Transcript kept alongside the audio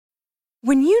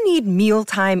When you need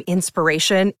mealtime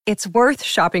inspiration, it's worth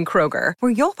shopping Kroger,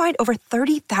 where you'll find over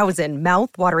 30,000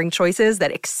 mouth-watering choices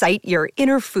that excite your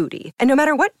inner foodie. And no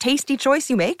matter what tasty choice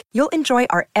you make, you'll enjoy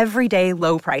our everyday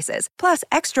low prices, plus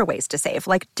extra ways to save,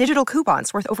 like digital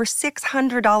coupons worth over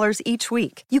 $600 each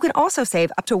week. You can also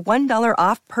save up to $1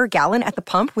 off per gallon at the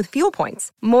pump with fuel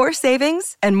points. More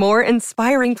savings and more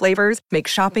inspiring flavors make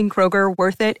shopping Kroger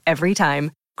worth it every time.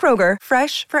 Kroger,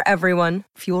 fresh for everyone.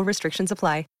 Fuel restrictions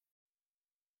apply.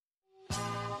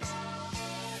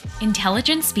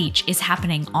 Intelligent Speech is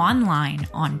happening online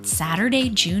on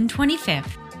Saturday, June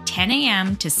 25th, 10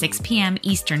 a.m. to 6 p.m.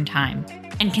 Eastern Time,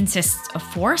 and consists of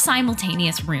 4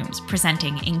 simultaneous rooms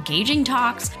presenting engaging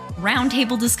talks,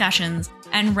 roundtable discussions,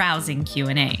 and rousing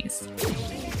Q&As.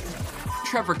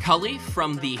 Trevor Cully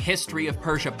from the History of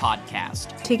Persia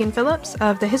podcast. Tegan Phillips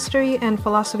of the History and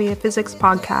Philosophy of Physics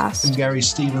podcast. And Gary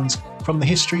Stevens from the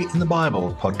History in the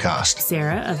Bible podcast.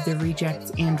 Sarah of the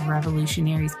Rejects and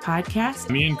Revolutionaries podcast.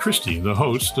 Me and Christy, the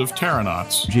host of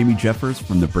Terranauts. Jamie Jeffers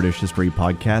from the British History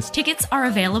podcast. Tickets are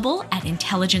available at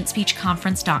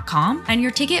intelligentspeechconference.com, and your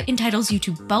ticket entitles you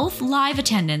to both live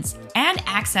attendance and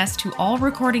access to all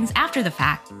recordings after the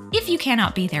fact if you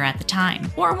cannot be there at the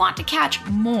time or want to catch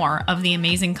more of the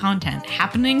amazing content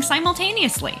happening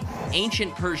simultaneously.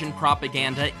 Ancient Persian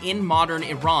propaganda in modern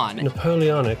Iran.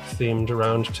 Napoleonic-themed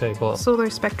roundtable. Solar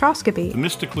spectroscopy. The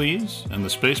Mysticles and the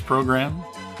space program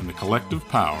and the collective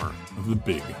power of the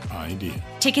big idea.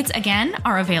 Tickets again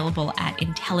are available at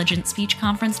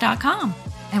intelligentspeechconference.com,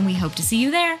 and we hope to see you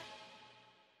there.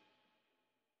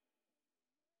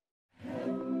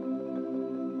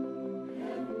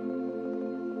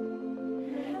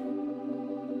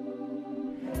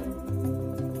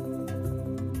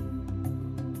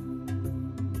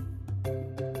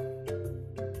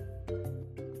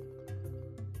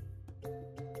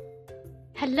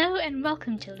 Hello and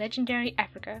welcome to Legendary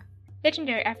Africa.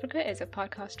 Legendary Africa is a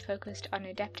podcast focused on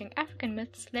adapting African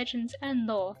myths, legends, and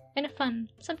lore in a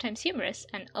fun, sometimes humorous,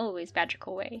 and always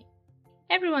magical way.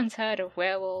 Everyone's heard of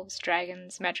werewolves,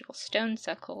 dragons, magical stone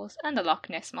circles, and the Loch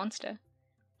Ness Monster.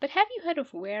 But have you heard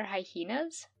of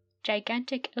were-hyenas,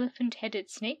 gigantic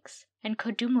elephant-headed snakes, and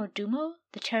Kodumo Dumo,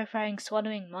 the terrifying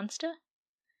swallowing monster?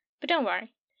 But don't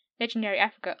worry, Legendary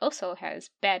Africa also has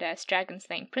badass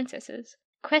dragon-slaying princesses,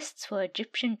 quests for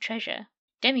Egyptian treasure,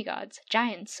 demigods,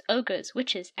 giants, ogres,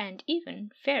 witches, and even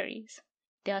fairies.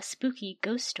 There are spooky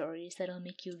ghost stories that'll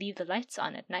make you leave the lights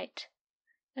on at night,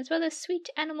 as well as sweet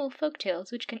animal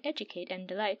folktales which can educate and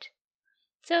delight.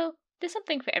 So, there's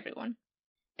something for everyone.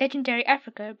 Legendary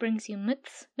Africa brings you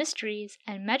myths, mysteries,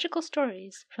 and magical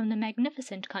stories from the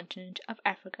magnificent continent of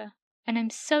Africa, and I'm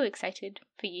so excited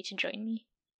for you to join me.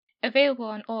 Available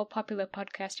on all popular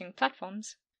podcasting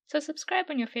platforms, so subscribe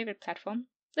on your favorite platform,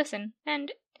 listen,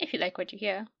 and if you like what you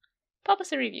hear, pop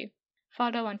us a review.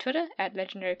 Follow on Twitter at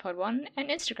LegendaryPod1 and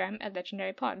Instagram at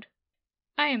LegendaryPod.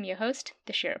 I am your host,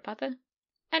 the Shirapatha,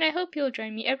 and I hope you'll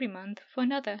join me every month for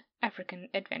another African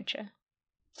adventure.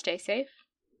 Stay safe,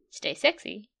 stay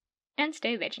sexy, and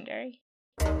stay legendary.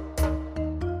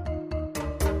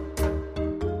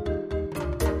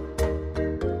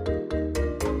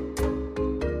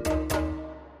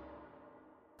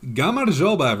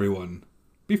 Gamarzoba, everyone!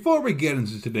 Before we get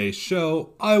into today's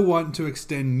show, I want to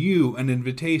extend you an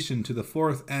invitation to the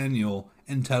 4th annual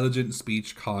Intelligent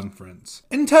Speech Conference.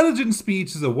 Intelligent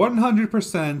Speech is a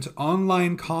 100%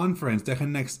 online conference that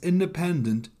connects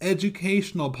independent,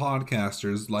 educational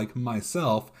podcasters like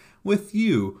myself with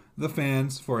you, the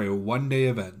fans, for a one-day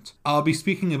event. I'll be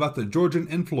speaking about the Georgian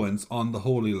influence on the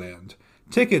Holy Land.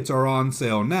 Tickets are on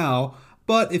sale now,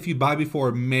 but if you buy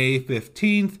before May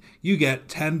 15th, you get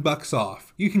 $10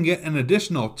 off. You can get an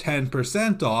additional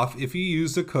 10% off if you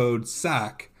use the code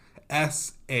SAK,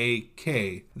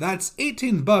 S-A-K. That's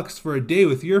 $18 for a day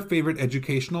with your favorite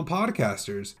educational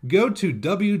podcasters. Go to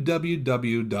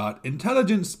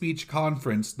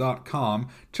www.intelligentspeechconference.com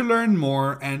to learn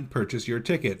more and purchase your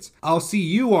tickets. I'll see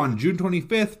you on June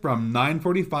 25th from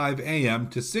 9:45 a.m.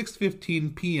 to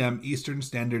 6:15 p.m. Eastern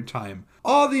Standard Time.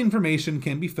 All the information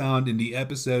can be found in the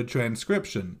episode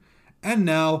transcription. And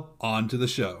now, on to the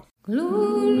show.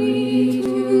 Glory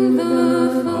to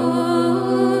the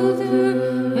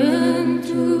Father, and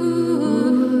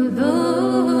to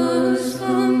the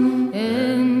Son,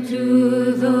 and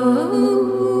to the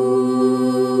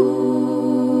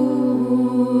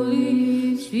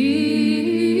Holy Spirit.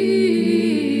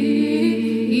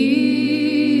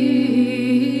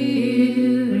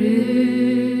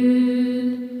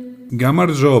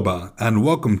 Gamarzoba, and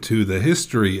welcome to the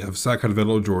History of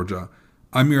Sacramento, Georgia.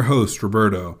 I'm your host,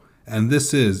 Roberto, and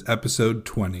this is episode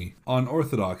 20 on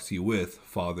Orthodoxy with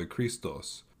Father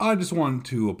Kristos. I just want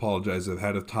to apologize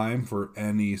ahead of time for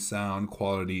any sound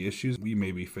quality issues we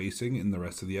may be facing in the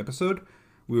rest of the episode.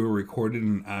 We were recorded in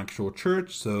an actual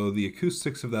church, so the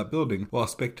acoustics of that building, while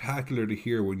spectacular to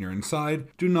hear when you're inside,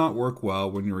 do not work well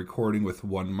when you're recording with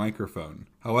one microphone.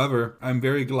 However, I'm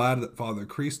very glad that Father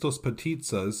Kristos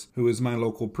Patitsas, who is my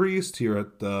local priest here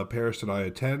at the parish that I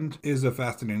attend, is a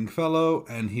fascinating fellow,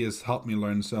 and he has helped me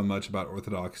learn so much about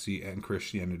Orthodoxy and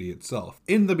Christianity itself.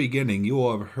 In the beginning, you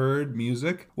will have heard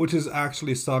music, which is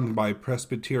actually sung by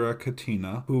Presbytera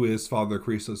Katina, who is Father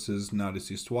Kristos' now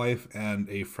deceased wife and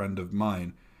a friend of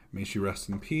mine. May she rest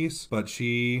in peace. But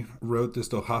she wrote this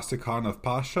Dohastikon of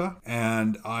Pasha,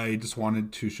 and I just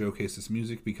wanted to showcase this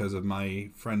music because of my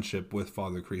friendship with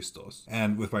Father Kristos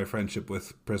and with my friendship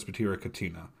with Presbytera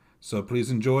Katina. So please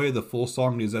enjoy. The full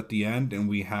song is at the end, and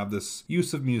we have this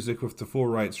use of music with the full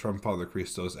rights from Father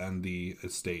Kristos and the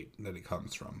estate that it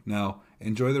comes from. Now,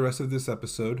 enjoy the rest of this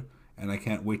episode, and I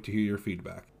can't wait to hear your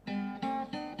feedback.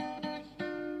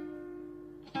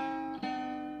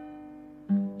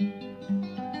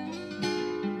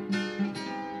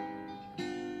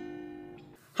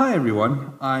 Hi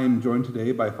everyone, I'm joined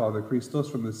today by Father Kristos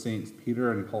from the St.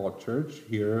 Peter and Paul Church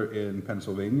here in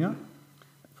Pennsylvania.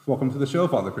 Welcome to the show,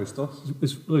 Father Kristos.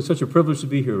 It's really such a privilege to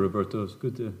be here, Roberto. It's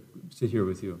good to sit here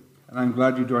with you. And I'm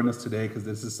glad you joined us today because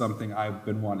this is something I've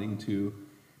been wanting to...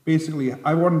 Basically,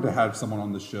 I wanted to have someone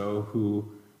on the show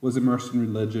who was immersed in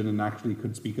religion and actually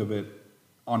could speak of it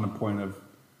on a point of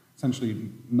essentially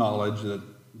knowledge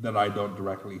that I don't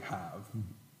directly have.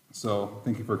 So,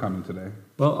 thank you for coming today.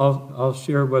 Well, I'll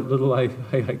share what little I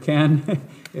can,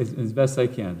 as best I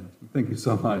can. Thank you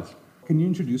so much. Can you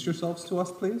introduce yourselves to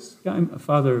us, please? Yeah, I'm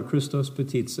Father Kristos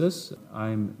Patitsas.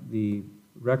 I'm the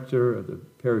rector of the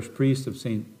parish priest of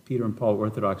St. Peter and Paul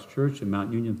Orthodox Church in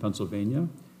Mount Union, Pennsylvania.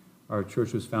 Our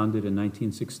church was founded in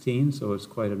 1916, so it's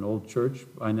quite an old church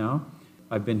by now.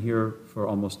 I've been here for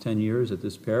almost 10 years at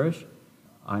this parish.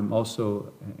 I'm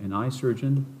also an eye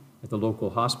surgeon at the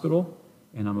local hospital,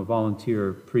 and I'm a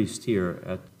volunteer priest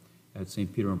here at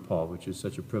St. Peter and Paul, which is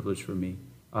such a privilege for me.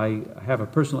 I have a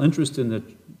personal interest in the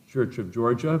Church of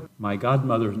Georgia. My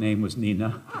godmother's name was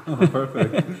Nina. Oh,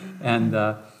 perfect. And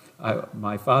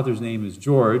my father's name is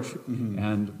George,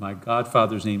 and my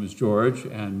godfather's name is George,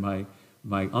 and my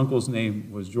uncle's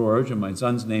name was George, and my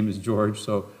son's name is George.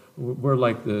 So we're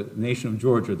like the nation of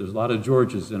Georgia. There's a lot of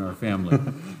Georges in our family.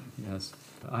 Yes.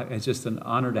 It's just an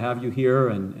honor to have you here,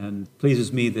 and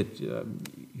pleases me that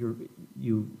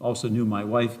you also knew my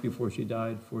wife before she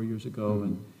died 4 years ago,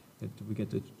 and that we get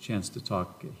the chance to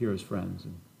talk here as friends.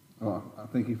 Well,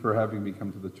 thank you for having me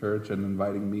come to the church and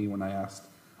inviting me when I asked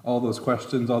all those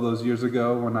questions all those years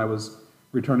ago when I was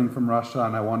returning from Russia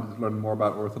and I wanted to learn more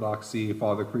about Orthodoxy.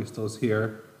 Father Kristos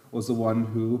here was the one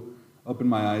who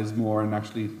opened my eyes more and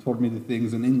actually told me the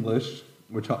things in English,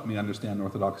 which helped me understand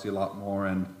Orthodoxy a lot more,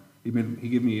 and he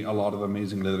gave me a lot of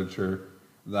amazing literature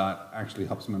that actually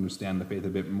helps me understand the faith a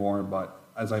bit more. But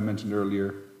as I mentioned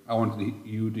earlier, I wanted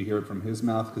you to hear it from his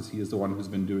mouth because he is the one who's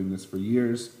been doing this for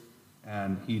years,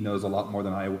 and he knows a lot more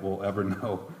than I will ever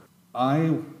know.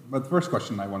 But the first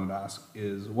question I wanted to ask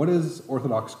is, what is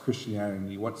Orthodox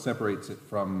Christianity? What separates it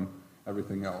from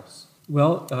everything else?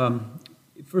 Well,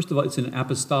 first of all, it's an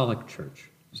apostolic church.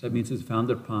 So that means it's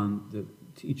founded upon the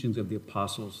teachings of the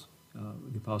apostles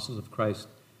of Christ.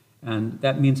 And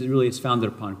that means it really is founded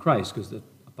upon Christ, because the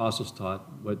apostles taught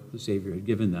what the Savior had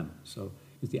given them. So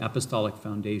it's the apostolic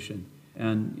foundation.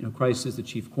 And Christ is the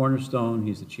chief cornerstone.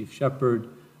 He's the chief shepherd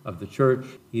of the church.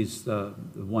 He's the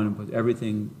one with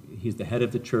everything. He's the head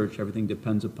of the church. Everything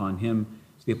depends upon him.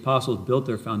 So the apostles built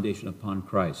their foundation upon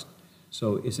Christ.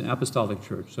 So it's an apostolic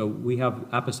church. So we have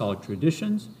apostolic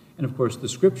traditions. And of course, the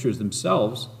scriptures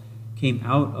themselves came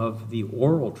out of the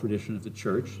oral tradition of the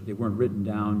church. They weren't written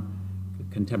down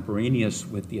contemporaneous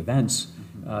with the events.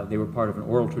 They were part of an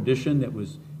oral tradition that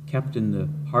was kept in the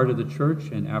heart of the church,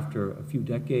 and after a few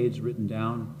decades written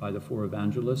down by the four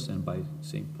evangelists and by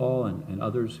St. Paul and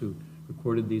others who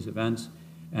recorded these events.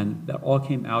 And that all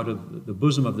came out of the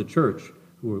bosom of the church,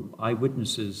 who were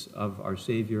eyewitnesses of our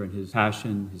Savior and his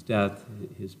passion, his death,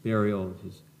 his burial,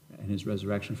 and his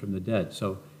resurrection from the dead.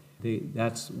 So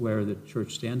that's where the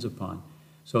church stands upon.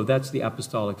 So that's the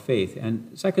apostolic faith.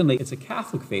 And secondly, it's a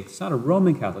Catholic faith. It's not a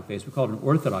Roman Catholic faith. We call it an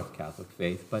Orthodox Catholic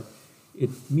faith. But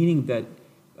it's meaning that,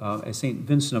 as St.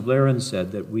 Vincent of Lerins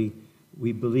said, that we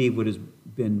believe what has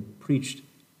been preached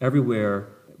everywhere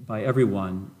by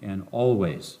everyone and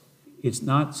always. It's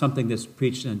not something that's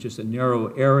preached in just a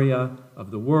narrow area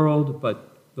of the world,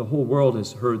 but the whole world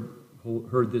has heard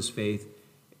this faith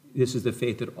This is the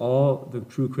faith that all the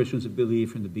true Christians have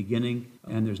believed from the beginning,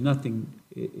 and it's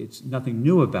nothing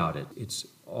new about it. It's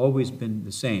always been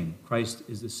the same. Christ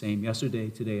is the same yesterday,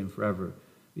 today, and forever,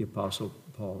 the Apostle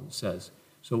Paul says.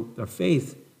 So our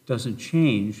faith doesn't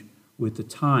change with the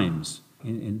times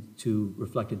and to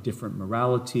reflect a different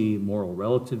morality, moral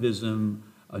relativism,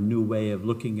 a new way of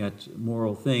looking at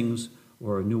moral things,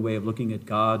 or a new way of looking at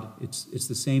God. It's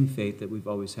the same faith that we've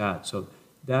always had. So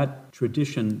that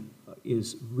tradition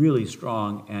is really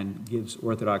strong and gives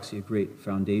Orthodoxy a great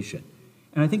foundation.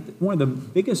 And I think that one of the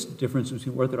biggest differences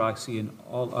between Orthodoxy and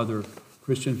all other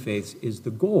Christian faiths is the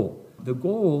goal. The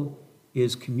goal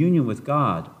is communion with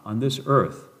God on this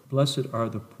earth. Blessed are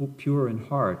the pure in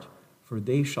heart, for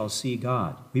they shall see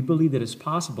God. We believe that it's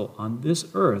possible on this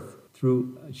earth,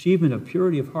 through achievement of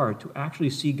purity of heart, to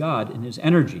actually see God in his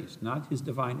energies, not his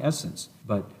divine essence,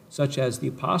 but such as the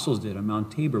apostles did on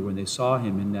Mount Tabor when they saw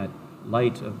him in that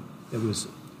light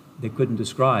they couldn't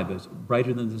describe, as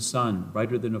brighter than the sun,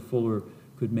 brighter than a fuller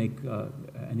could make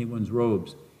anyone's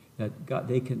robes. That God,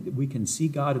 we can see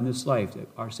God in this life. That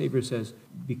our Savior says,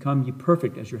 "Become ye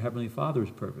perfect as your heavenly Father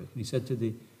is perfect." And he said to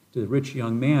the rich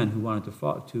young man who wanted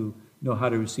to know how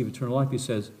to receive eternal life, he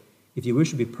says, "If you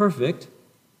wish to be perfect,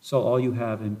 sell all you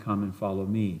have and come and follow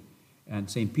me." And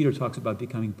St. Peter talks about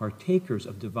becoming partakers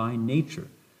of divine nature.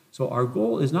 So our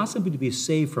goal is not simply to be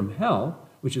saved from hell,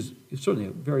 which is certainly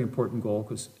a very important goal,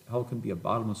 because hell can be a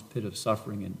bottomless pit of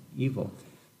suffering and evil,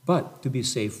 but to be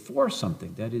saved for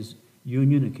something, that is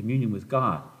union and communion with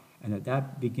God. And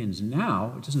that begins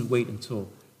now. It doesn't wait until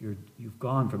you've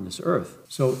gone from this earth.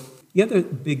 So the other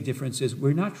big difference is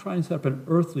we're not trying to set up an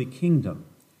earthly kingdom.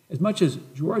 As much as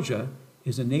Georgia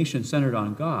is a nation centered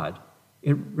on God,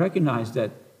 it recognized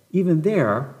that even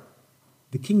there,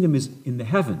 the kingdom is in the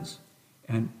heavens.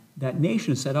 And that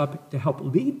nation is set up to help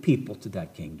lead people to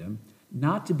that kingdom,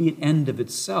 not to be an end of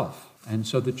itself. And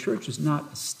so the church is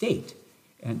not a state,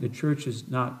 and the church is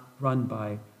not run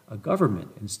by a government.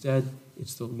 Instead,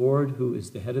 it's the Lord who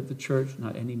is the head of the church,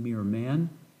 not any mere man,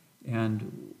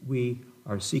 and we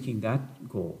are seeking that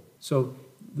goal. So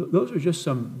those are just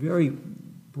some very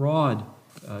broad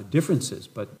differences,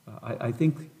 but I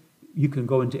think you can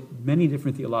go into many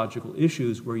different theological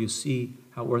issues where you see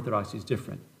how Orthodoxy is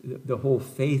different. The whole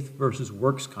faith versus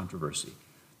works controversy.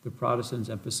 The Protestants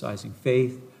emphasizing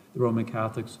faith, the Roman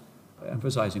Catholics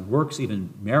emphasizing works,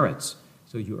 even merits.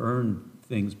 So you earn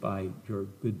things by your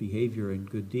good behavior and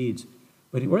good deeds.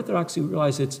 But in Orthodoxy, we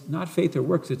realize it's not faith or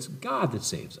works, it's God that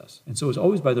saves us. And so it's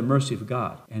always by the mercy of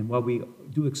God. And while we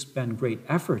do expend great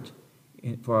effort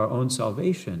for our own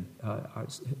salvation,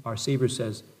 our Savior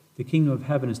says, "The kingdom of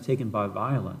heaven is taken by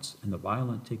violence, and the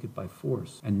violent take it by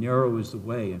force. And narrow is the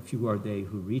way, and few are they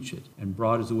who reach it. And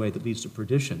broad is the way that leads to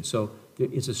perdition." So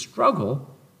there is a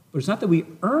struggle, but it's not that we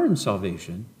earn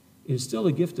salvation. It is still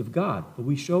a gift of God. But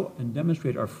we show and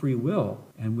demonstrate our free will,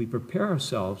 and we prepare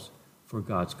ourselves for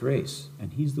God's grace.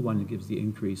 And he's the one who gives the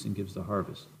increase and gives the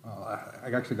harvest.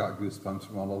 I actually got goosebumps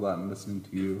from all of that and listening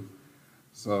to you.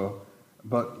 So...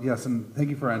 But yes, and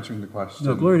thank you for answering the question.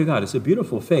 No, glory to God. It's a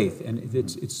beautiful faith, and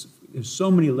there's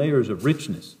so many layers of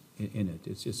richness in it.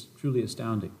 It's just truly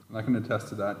astounding. And I can attest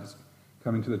to that, just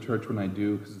coming to the church when I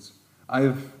do, because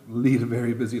I lead a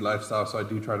very busy lifestyle, so I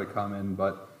do try to come in,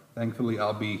 but thankfully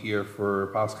I'll be here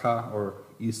for Pascha or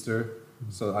Easter,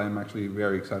 so I am actually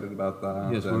very excited about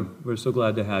that. Yes, we're so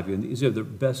glad to have you. And these are the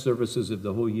best services of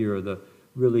the whole year,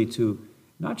 really to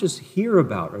not just hear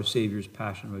about our Savior's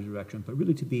passion and resurrection, but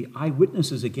really to be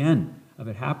eyewitnesses again of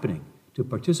it happening, to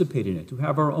participate in it, to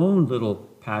have our own little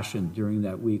passion during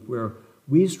that week where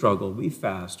we struggle, we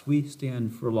fast, we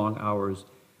stand for long hours,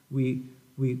 we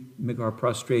make our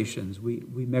prostrations, we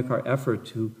make our effort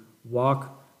to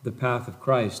walk the path of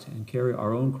Christ and carry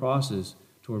our own crosses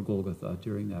toward Golgotha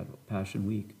during that Passion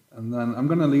Week. And then I'm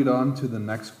going to lead on to the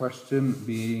next question,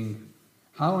 being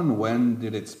how and when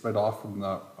did it spread off from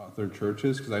the other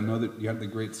churches? Because I know that you had the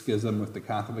Great Schism with the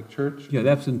Catholic Church. Yeah,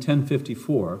 that's in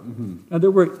 1054. Mm-hmm. Now,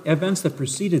 there were events that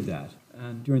preceded that.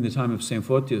 And during the time of St.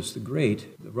 Photius the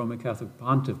Great, the Roman Catholic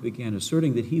pontiff began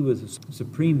asserting that he was the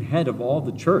supreme head of all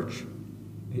the church.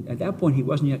 At that point, he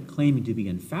wasn't yet claiming to be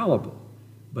infallible,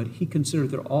 but he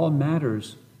considered that all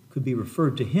matters could be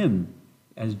referred to him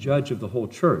as judge of the whole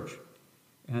church.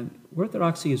 And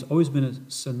Orthodoxy has always been a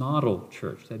synodal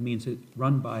church. That means it's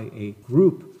run by a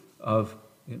group of,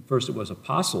 first it was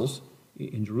apostles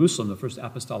in Jerusalem. The first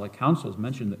apostolic councils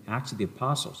mentioned the Acts of the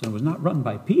Apostles. And it was not run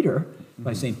by Peter,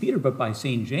 by St. Peter, but by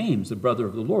St. James, the brother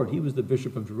of the Lord. He was the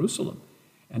bishop of Jerusalem.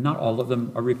 And not all of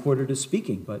them are recorded as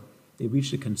speaking, but they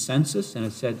reached a consensus, and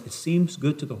it said, it seems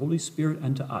good to the Holy Spirit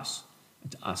and to us,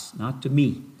 not to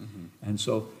me. Mm-hmm. And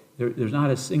so there's not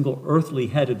a single earthly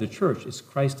head of the church. It's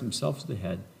Christ himself is the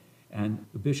head. And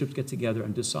the bishops get together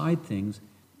and decide things.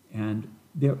 And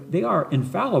they are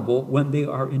infallible when they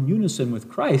are in unison with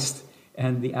Christ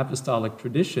and the apostolic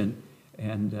tradition,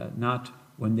 and not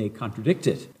when they contradict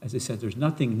it. As I said, there's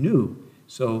nothing new.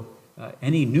 So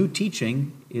any new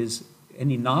teaching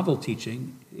any novel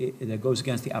teaching that goes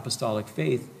against the apostolic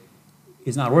faith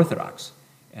is not orthodox.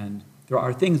 And there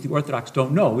are things the Orthodox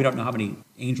don't know. We don't know how many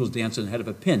angels dance on the head of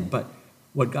a pin, but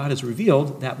what God has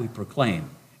revealed, that we proclaim.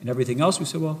 And everything else, we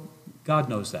say, well, God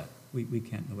knows that. We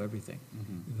can't know everything.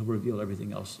 Mm-hmm. He'll reveal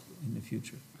everything else in the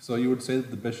future. So you would say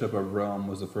that the Bishop of Rome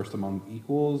was the first among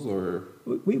equals, or?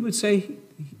 We would say,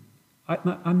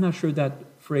 I'm not sure that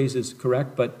phrase is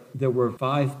correct, but there were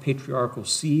 5 patriarchal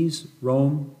sees: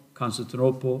 Rome,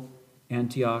 Constantinople,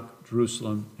 Antioch,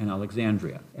 Jerusalem, and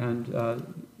Alexandria. And,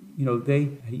 they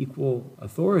had equal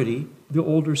authority. The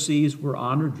older sees were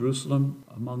honored, Jerusalem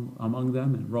among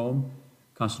them, and Rome.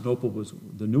 Constantinople was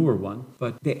the newer one,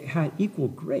 but they had equal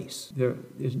grace.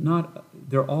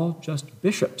 They're all just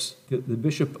bishops. The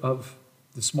bishop of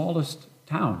the smallest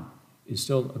town is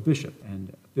still a bishop, and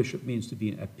a bishop means to be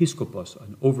an episkopos,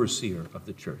 an overseer of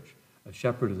the church, a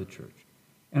shepherd of the church.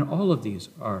 And all of these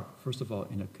are, first of all,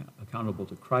 accountable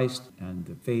to Christ and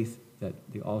the faith that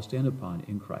they all stand upon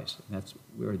in Christ. And that's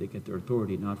where they get their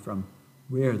authority, not from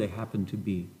where they happen to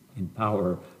be in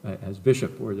power as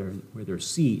bishop, where their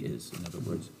see is, in other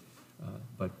words,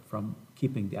 but from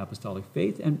keeping the apostolic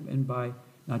faith and by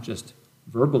not just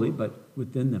verbally, but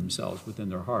within themselves, within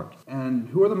their heart. And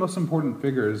who are the most important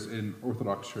figures in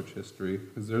Orthodox Church history?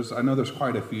 Because I know there's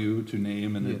quite a few to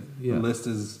name, and the list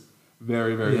is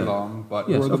very, very long, but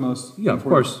who are the most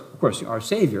important? Of course, our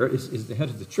Savior is the head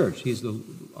of the church. He's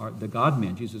the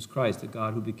God-man, Jesus Christ, the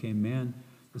God who became man,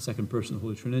 the second person of the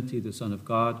Holy Trinity, the Son of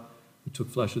God, who took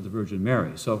flesh of the Virgin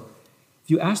Mary. So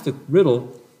if you ask the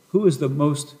riddle, who is the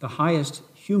highest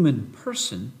human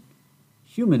person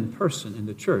in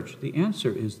the church, the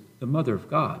answer is the Mother of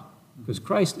God, because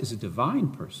Christ is a divine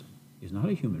person. He's not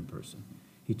a human person.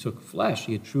 He took flesh.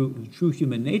 He had true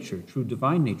human nature, true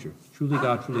divine nature, truly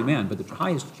God, truly man. But the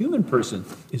highest human person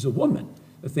is a woman,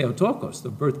 the Theotokos, the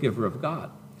birth giver of God.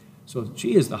 So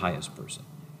she is the highest person.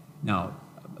 Now,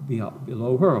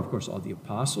 below her, of course, all the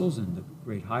apostles and the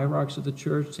great hierarchs of the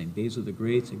church, St. Basil the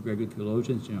Great, St. Gregory the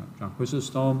Theologian, John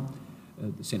Chrysostom,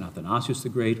 St. Athanasius the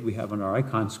Great. We have on our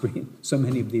icon screen so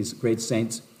many of these great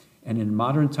saints. And in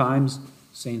modern times,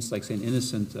 saints like St.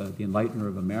 Innocent, the Enlightener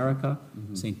of America,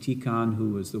 St. Tikhon, who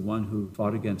was the one who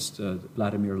fought against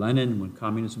Vladimir Lenin when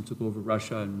communism took over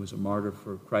Russia and was a martyr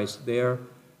for Christ there.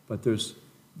 But there's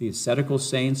the ascetical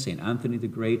saints, St. Anthony the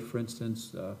Great, for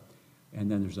instance, and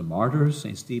then there's the martyrs,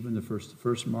 St. Stephen, the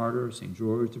first martyr, St.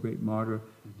 George, the great martyr.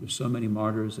 There's so many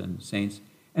martyrs and saints.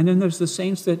 And then there's the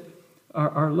saints that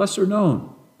are lesser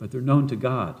known, but they're known to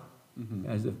God.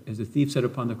 As the thief said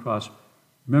upon the cross,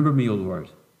 "Remember me, O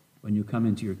Lord, when you come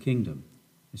into your kingdom."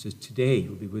 He says, "Today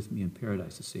you'll be with me in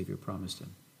paradise," the Savior promised him.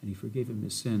 And he forgave him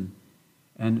his sin.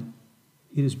 And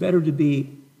it is better to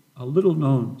be a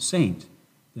little-known saint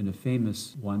than a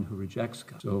famous one who rejects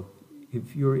God. So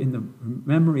if you're in the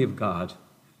memory of God,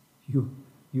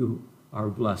 you are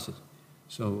blessed.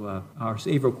 So our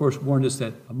Savior, of course, warned us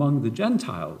that among the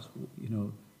Gentiles,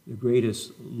 the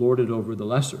greatest lorded over the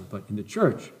lesser. But in the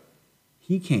church,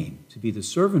 he came to be the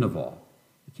servant of all.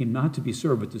 He came not to be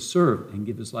served, but to serve and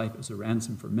give his life as a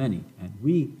ransom for many. And if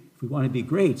we want to be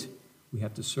great, we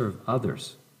have to serve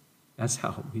others. That's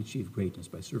how we achieve greatness,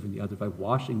 by serving the other, by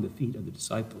washing the feet of the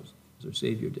disciples, as our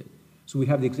Savior did. So we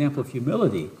have the example of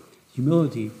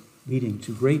humility leading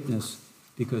to greatness,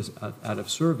 because out of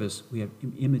service we have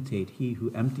imitate he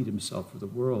who emptied himself for the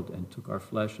world and took our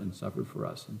flesh and suffered for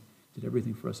us and did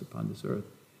everything for us upon this earth.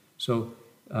 So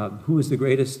who is the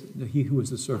greatest? He who is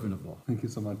the servant of all. Thank you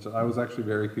so much. I was actually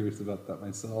very curious about that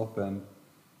myself, and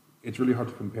it's really hard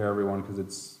to compare everyone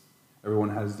because everyone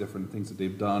has different things that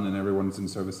they've done, and everyone's in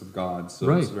service of God.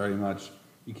 So It's very much,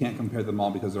 you can't compare them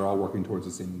all because they're all working towards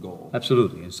the same goal.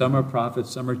 Absolutely. And some are prophets,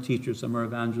 some are teachers, some are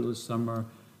evangelists, some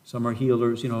are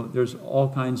healers. There's all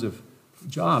kinds of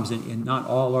jobs, and not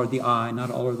all are the eye,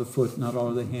 not all are the foot, not all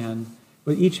are the hand,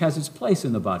 but each has its place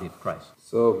in the body of Christ.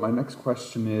 So my next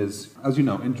question is, as you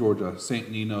know, in Georgia,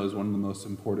 St. Nino is one of the most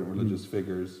important religious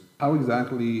figures. How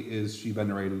exactly is she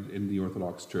venerated in the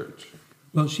Orthodox Church?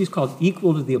 Well, she's called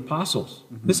equal to the apostles.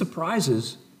 This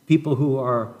surprises people who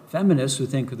are feminists who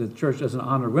think that the church doesn't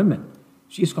honor women.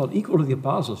 She's called equal to the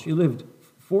apostles. She lived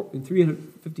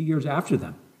 350 years after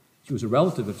them. She was a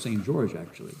relative of St. George,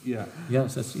 actually. Yeah.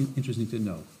 Yes, that's interesting to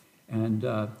know. And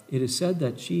it is said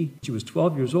that she was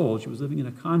 12 years old. She was living in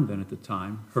a convent at the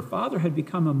time. Her father had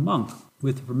become a monk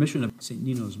with the permission of St.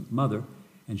 Nino's mother,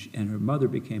 and her mother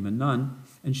became a nun,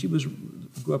 and she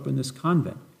grew up in this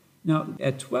convent. Now,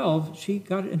 at 12, she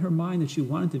got it in her mind that she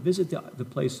wanted to visit the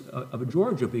place of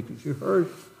Georgia because she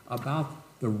heard about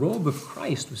the robe of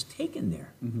Christ was taken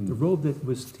there. Mm-hmm. The robe that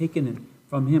was taken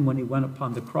from him when he went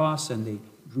upon the cross and they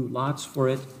drew lots for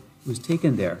it was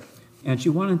taken there. And she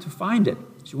wanted to find it.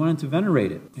 She wanted to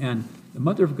venerate it. And the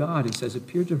Mother of God, it says,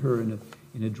 appeared to her in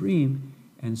a dream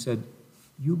and said,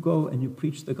 you go and you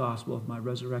preach the gospel of my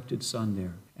resurrected son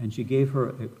there. And she gave her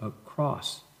a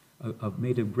cross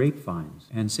made of grapevines.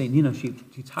 And St. Nino, she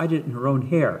tied it in her own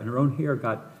hair, and her own hair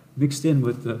got mixed in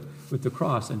with the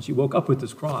cross, and she woke up with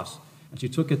this cross. And she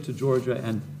took it to Georgia,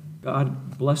 and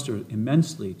God blessed her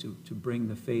immensely to bring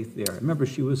the faith there. Remember,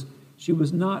 she was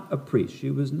not a priest.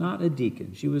 She was not a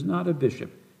deacon. She was not a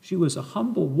bishop. She was a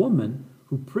humble woman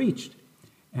who preached.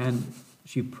 And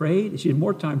she prayed. She had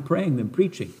more time praying than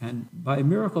preaching. And by a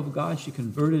miracle of God, she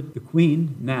converted the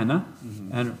queen, Nana,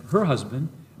 and her husband,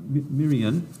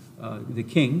 Miriam, the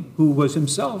king, who was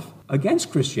himself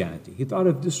against Christianity. He thought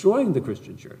of destroying the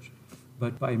Christian church.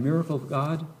 But by a miracle of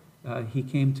God, he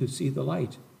came to see the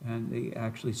light. And they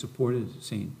actually supported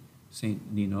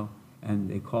Saint Nino, and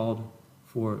they called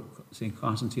for St.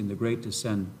 Constantine the Great to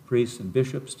send priests and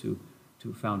bishops to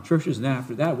found churches. And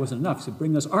after that, it wasn't enough. He said,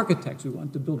 bring us architects. We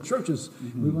want to build churches.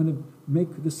 Mm-hmm. We want to make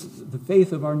this the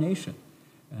faith of our nation.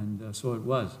 And so it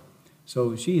was.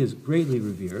 So she is greatly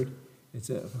revered.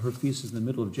 Her feast is in the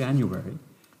middle of January.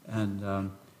 And,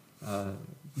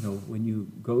 when you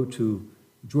go to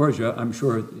Georgia, I'm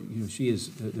sure she is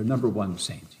their number one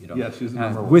saint. Yeah, she's the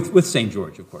number one. With St.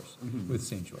 George, of course. Mm-hmm. With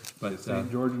St. George. But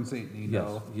St. George and St.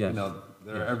 Nino, yes.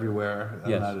 They're everywhere.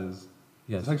 And yes. that is...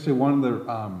 Yes. It's actually one of the,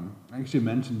 I actually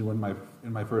mentioned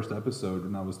in my first episode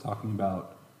when I was talking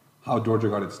about how Georgia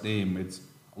got its name.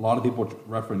 A lot of people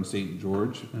reference St.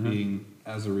 George being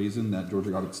as a reason that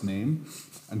Georgia got its name.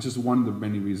 And just one of the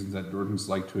many reasons that Georgians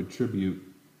like to attribute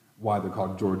why they're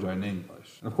called Georgia in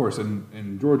English. And of course,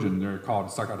 in Georgian, they're called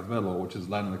Sakartvelo, which is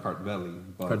land of the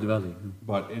Kartveli.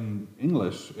 But in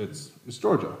English, it's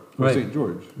Georgia, or St.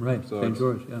 George. Right, so St.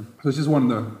 George, yeah. So it's just one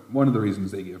of the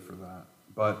reasons they give for that.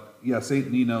 But yeah, St.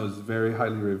 Nino is very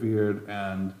highly revered,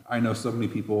 and I know so many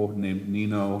people named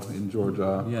Nino in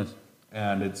Georgia. Yes.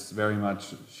 And it's very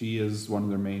much, she is one of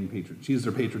their main patrons. She's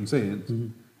their patron saint. Mm-hmm.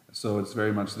 So it's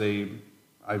very much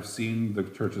I've seen the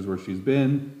churches where she's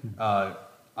been.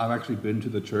 I've actually been to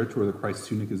the church where the Christ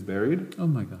tunic is buried. Oh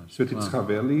my gosh.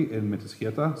 Świętych in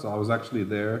Mytischieta. So I was actually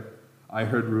there. I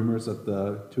heard rumors that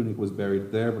the tunic was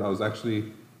buried there, but I was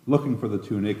actually looking for the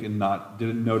tunic and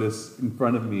didn't notice in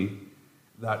front of me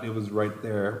that it was right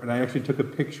there. And I actually took a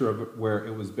picture of it where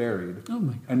it was buried. Oh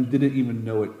my gosh. And didn't even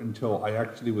know it until I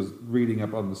actually was reading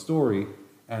up on the story.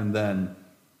 And then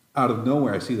out of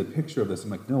nowhere, I see the picture of this. I'm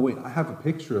like, no, wait, I have a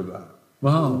picture of that.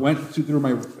 Wow. So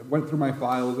went through my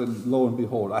files, and lo and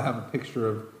behold, I have a picture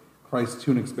of Christ's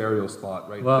tunic's burial spot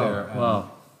right there. And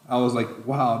wow. I was like,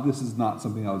 wow, this is not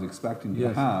something I was expecting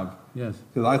to have. Yes.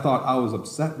 Because I thought I was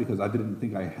upset because I didn't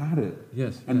think I had it.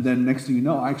 Yes. And then next thing you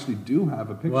know, I actually do have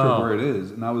a picture of where it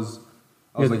is. And I was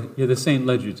like... the saint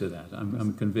led you to that.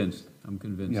 I'm convinced.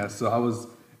 Yeah, so I was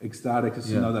ecstatic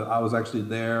to know that I was actually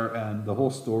there, and the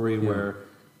whole story where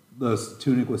the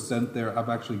tunic was sent there, I've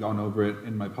actually gone over it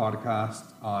in my podcast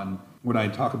on when I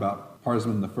talk about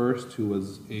Parsman I, who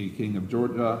was a king of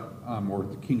Georgia, or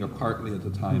the king of Kartli at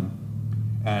the time.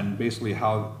 And basically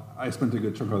how I spent a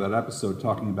good chunk of that episode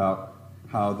talking about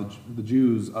how the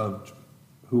Jews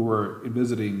who were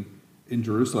visiting in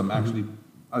Jerusalem actually,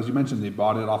 as you mentioned, they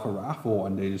bought it off a raffle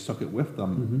and they just took it with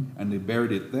them and they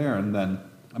buried it there. And then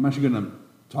I'm actually going to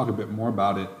talk a bit more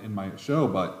about it in my show,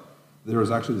 but there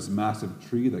was actually this massive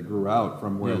tree that grew out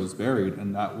from where it was buried,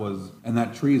 and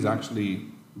that tree is actually,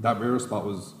 that burial spot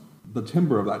was, the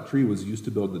timber of that tree was used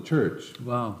to build the church.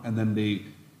 Wow. And then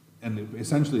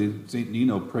essentially, St.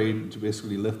 Nino prayed to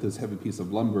basically lift this heavy piece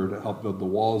of lumber to help build the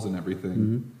walls and everything.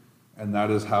 Mm-hmm. And that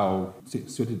is how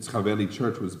Świętych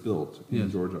Church was built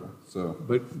in Georgia. So,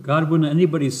 but God wouldn't let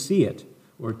anybody see it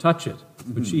or touch it.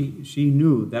 But she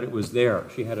knew that it was there.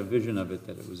 She had a vision of it,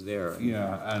 that it was there.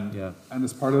 And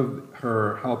as part of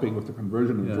her helping with the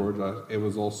conversion of Georgia, it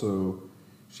was also,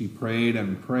 she prayed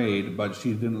and prayed, but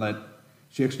she didn't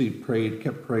she actually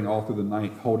kept praying all through the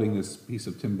night, holding this piece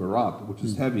of timber up, which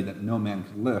is heavy that no man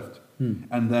could lift.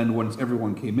 And then once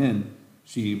everyone came in,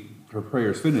 her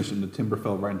prayers finished, and the timber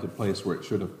fell right into place where it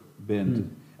should have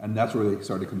been. And that's where they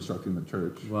started constructing the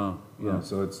church. Wow. Yeah.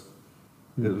 So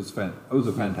It was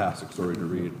a fantastic story to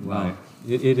read. Wow.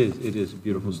 It is a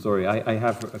beautiful story. I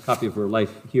have a copy of her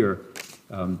life here.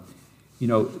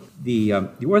 The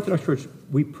Orthodox Church,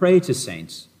 we pray to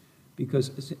saints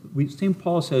because St.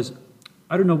 Paul says,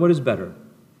 I don't know what is better,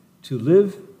 to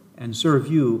live and serve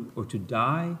you or to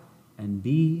die and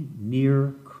be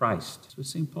near Christ. That's what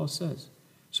St. Paul says.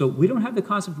 So we don't have the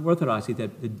concept of Orthodoxy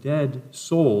that the dead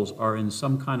souls are in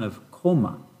some kind of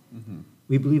coma. Mm-hmm.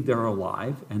 We believe they're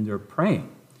alive and they're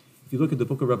praying. If you look at the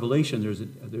book of Revelation,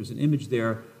 there's an image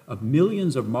there of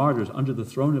millions of martyrs under the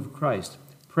throne of Christ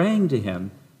praying to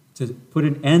him to put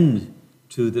an end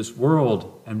to this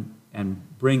world and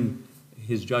bring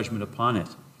his judgment upon it.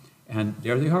 And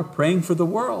there they are praying for the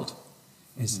world.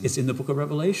 It's in the book of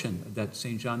Revelation that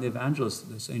St. John the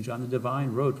Evangelist, St. John the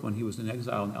Divine wrote when he was in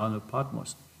exile on the island of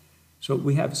Patmos. So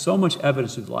we have so much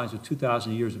evidence through the lives of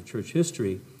 2,000 years of church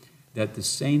history that the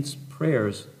saints'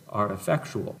 prayers are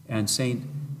effectual. And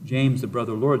St. James, the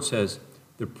brother Lord, says,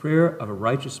 the prayer of a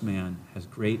righteous man has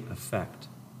great effect.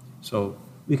 So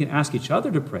we can ask each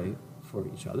other to pray for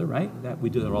each other, right? That we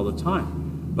do that all the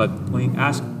time. But when we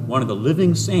ask one of the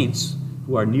living saints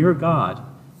who are near God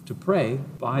to pray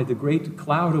by the great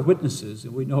cloud of witnesses,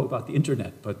 and we know about the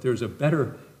internet, but there's a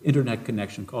better internet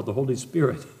connection called the Holy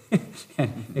Spirit.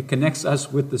 And it connects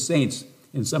us with the saints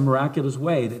in some miraculous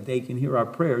way that they can hear our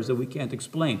prayers that we can't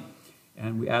explain.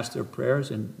 And we ask their prayers,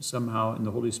 and somehow in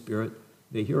the Holy Spirit,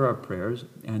 they hear our prayers,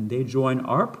 and they join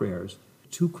our prayers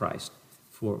to Christ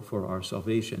for our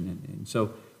salvation. And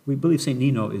so we believe St.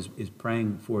 Nino is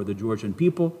praying for the Georgian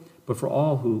people, but for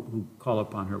all who call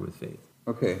upon her with faith.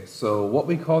 Okay, so what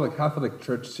we call the Catholic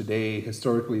Church today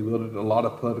historically wielded a lot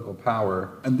of political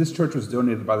power, and this church was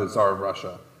donated by the Tsar of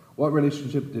Russia. What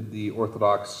relationship did the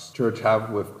Orthodox Church have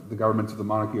with the governments of the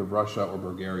monarchy of Russia or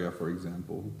Bulgaria, for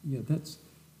example? Yeah,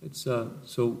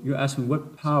 so you're asking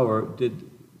what power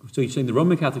so you're saying the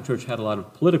Roman Catholic Church had a lot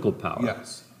of political power.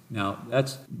 Yes. Now,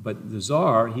 but the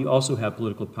Tsar, he also had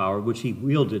political power, which he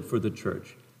wielded for the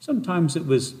church. Sometimes it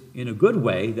was in a good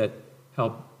way that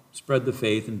helped spread the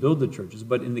faith and build the churches.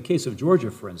 But in the case of Georgia,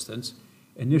 for instance,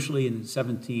 initially in the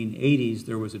 1780s,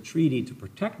 there was a treaty to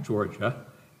protect Georgia.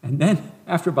 And then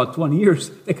after about 20 years,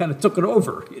 they kind of took it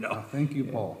over, Thank you,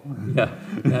 Paul. Yeah.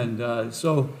 And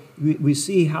so we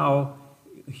see how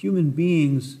human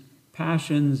beings'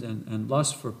 passions and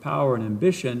lust for power and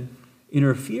ambition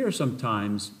interfere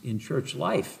sometimes in church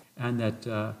life, and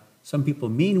that some people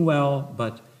mean well,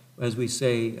 but as we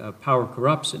say, power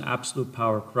corrupts and absolute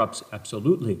power corrupts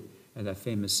absolutely, and that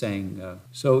famous saying.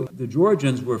 So the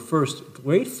Georgians were first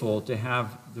grateful to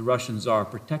have the Russian Tsar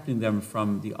protecting them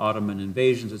from the Ottoman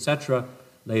invasions, etc.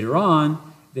 Later on,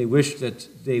 they wished that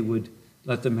they would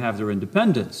let them have their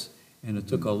independence. And it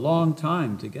took a long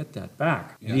time to get that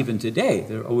back. Yeah. And even today,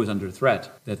 they're always under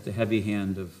threat that the heavy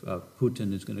hand of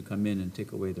Putin is going to come in and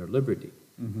take away their liberty.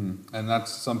 Mm-hmm. And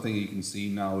that's something you can see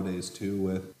nowadays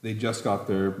too. They just got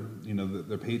their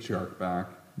patriarch back,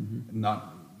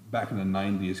 not back in the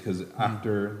 90s, because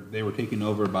after they were taken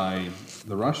over by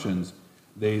the Russians,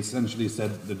 they essentially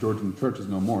said the Georgian Church is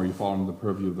no more. You fall under the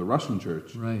purview of the Russian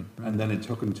Church. Right. And then it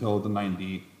took until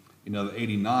the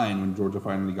 89, when Georgia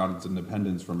finally got its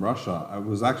independence from Russia. It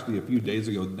was actually a few days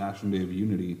ago, the National Day of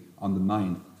Unity, on the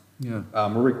 9th. Yeah.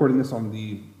 We're recording this on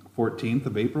the 14th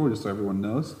of April, just so everyone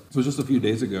knows. So it was just a few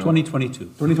days ago. 2022.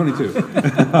 2022.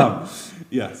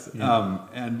 Yes. Yeah.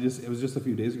 And it was just a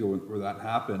few days ago where that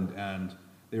happened, and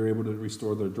they were able to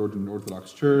restore the Georgian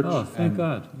Orthodox Church. Oh, thank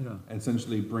God. And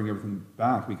essentially bring everything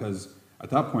back, because at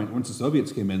that point, once the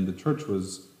Soviets came in, the church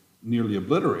was nearly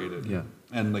obliterated. Yeah.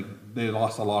 And they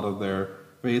lost a lot of their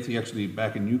faith. Actually,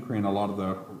 back in Ukraine, a lot of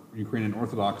the Ukrainian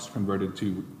Orthodox converted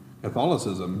to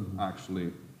Catholicism,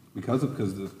 actually, because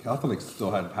the Catholics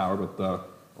still had power, but the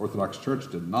Orthodox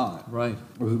Church did not. Right.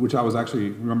 Which I was actually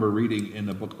remember reading in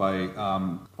a book by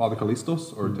Father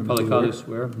Kristos or Timothy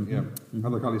Swear. Mm-hmm. Yeah,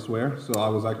 Father Kali Swear. So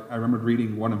I remembered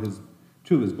reading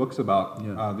two of his books about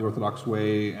the Orthodox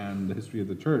way and the history of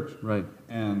the church. Right.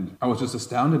 And I was just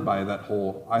astounded by that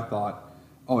whole. I thought,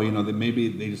 maybe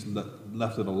they just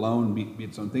left it alone, be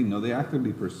its own thing. No, they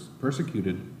actively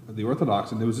persecuted the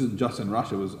Orthodox, and it wasn't just in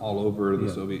Russia; it was all over the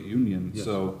Soviet Union. Yes.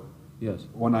 So,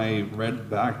 when I read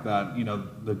back that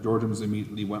the Georgians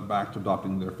immediately went back to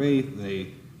adopting their faith,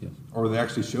 they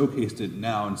actually showcased it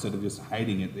now instead of just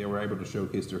hiding it. They were able to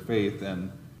showcase their faith,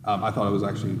 and I thought it was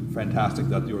actually fantastic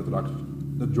that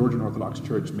the Georgian Orthodox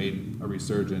Church made a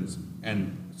resurgence,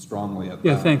 and strongly at that.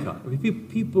 Yeah, thank God.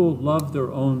 People love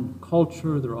their own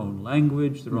culture, their own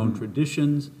language, their own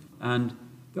traditions, and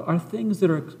there are things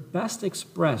that are best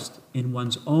expressed in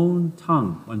one's own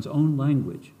tongue, one's own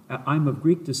language. I'm of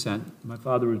Greek descent. My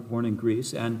father was born in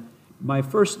Greece, and my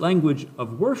first language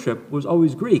of worship was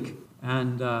always Greek.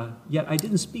 And yet I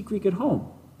didn't speak Greek at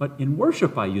home, but in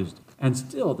worship I used it. And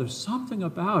still, there's something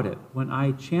about it. When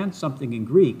I chant something in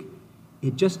Greek,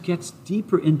 it just gets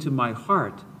deeper into my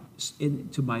heart,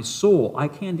 into my soul. I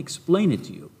can't explain it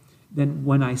to you. Than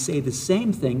when I say the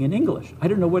same thing in English. I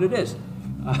don't know what it is.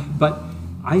 But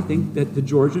I think that the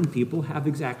Georgian people have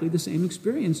exactly the same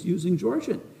experience using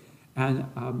Georgian. And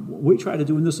what we try to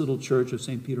do in this little church of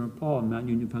St. Peter and Paul in Mount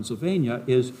Union, Pennsylvania,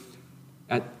 is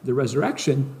at the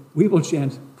resurrection, we will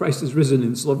chant Christ is risen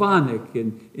in Slavonic,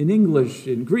 in English,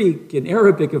 in Greek, in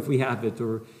Arabic if we have it,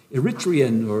 or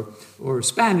Eritrean, or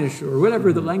Spanish, or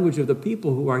whatever the language of the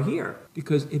people who are here.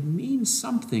 Because it means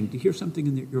something to hear something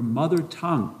in your mother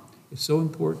tongue. It's so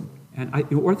important. And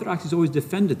Orthodoxy has always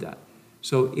defended that.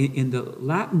 So in the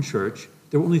Latin church,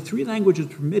 there were only 3 languages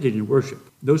permitted in worship.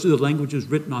 Those are the languages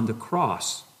written on the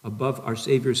cross above our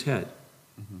Savior's head.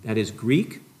 That is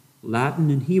Greek, Latin,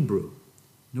 and Hebrew.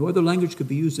 No other language could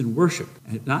be used in worship.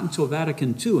 And not until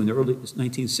Vatican II in the early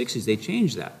 1960s, they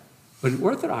changed that. But in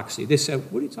Orthodoxy, they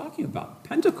said, what are you talking about?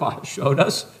 Pentecost showed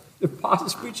us the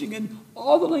apostles preaching in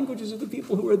all the languages of the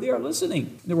people who were there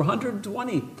listening. There were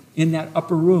 120 in that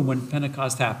upper room when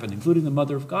Pentecost happened, including the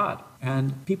Mother of God.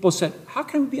 And people said, how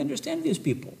can we be understanding these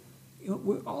people?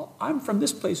 I'm from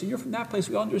this place and you're from that place.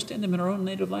 We all understand them in our own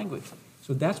native language.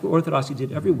 So that's what Orthodoxy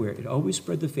did everywhere. It always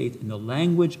spread the faith in the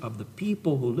language of the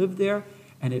people who lived there,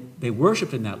 and they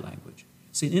worshipped in that language.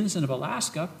 St. Innocent of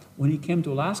Alaska, when he came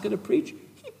to Alaska to preach,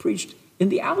 he preached in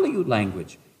the Aleut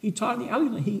language. He taught in the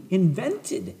Aleut language. He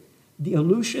invented the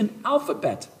Aleutian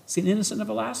alphabet, St. Innocent of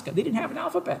Alaska. They didn't have an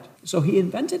alphabet, so he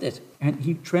invented it, and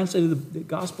he translated the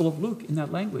Gospel of Luke in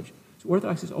that language. So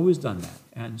Orthodoxy has always done that,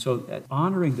 and so that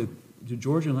honoring the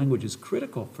Georgian language is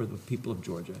critical for the people of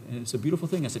Georgia, and it's a beautiful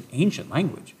thing. It's an ancient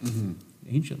language,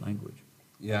 ancient language.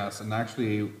 Yes, and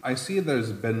actually, I see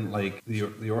there's been like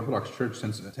the Orthodox Church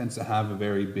tends to have a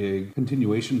very big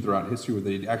continuation throughout history where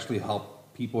they actually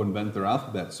help people invent their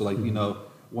alphabet. So, like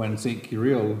when Saint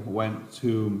Kirill went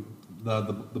to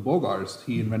the Bulgars,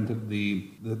 he invented the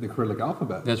Cyrillic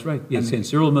alphabet. That's right. Yes, Saint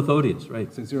Cyril Methodius,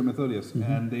 right? Saint Cyril Methodius,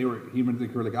 and he invented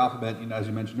the Cyrillic alphabet. As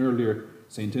you mentioned earlier,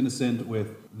 Saint Innocent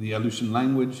with the Aleutian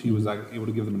language, he was able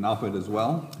to give them an alphabet as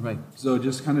well. Right. So it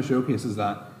just kind of showcases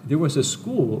that there was a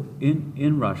school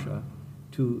in Russia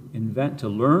to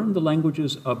learn the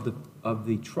languages of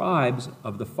the tribes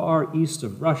of the far east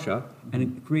of Russia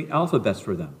and create alphabets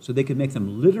for them so they could make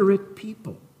them literate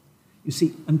people. You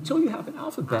see, until you have an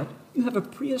alphabet, you have a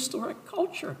prehistoric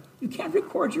culture. You can't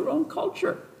record your own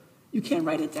culture. You can't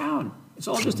write it down. It's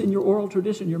all just in your oral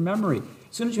tradition, your memory.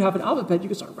 As soon as you have an alphabet, you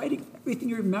can start writing everything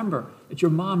you remember that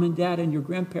your mom and dad and your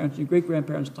grandparents and your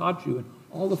great-grandparents taught you and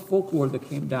all the folklore that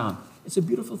came down. It's a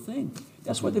beautiful thing.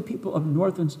 That's why the people of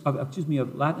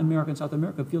Latin America and South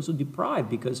America feel so deprived,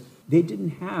 because they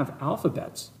didn't have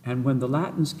alphabets. And when the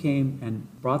Latins came and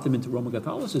brought them into Roman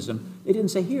Catholicism, they didn't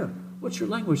say, here, what's your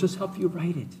language? Let's help you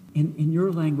write it in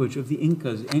your language of the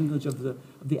Incas, language of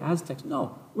the Aztecs.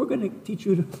 No, we're going to teach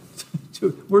you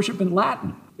to worship in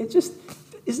Latin. It just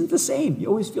isn't the same. You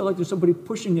always feel like there's somebody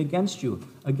pushing against you,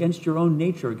 against your own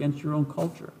nature, against your own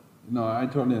culture. No, I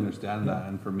totally understand that.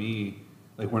 And for me,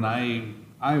 like when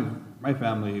my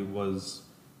family was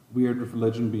weird with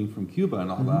religion, being from Cuba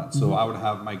and all that. So I would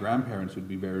have my grandparents would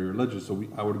be very religious. So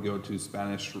I would go to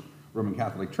Spanish Roman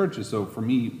Catholic churches. So for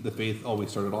me, the faith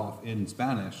always started off in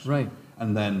Spanish. Right.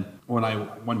 And then when I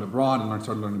went abroad and I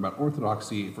started learning about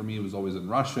Orthodoxy, for me it was always in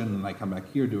Russian, and I come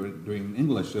back here doing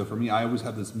English. So for me, I always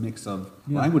have this mix of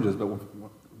languages. But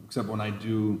except when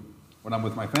I'm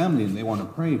with my family and they want to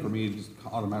pray, for me it just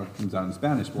automatically comes out in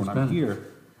Spanish. But when I'm here,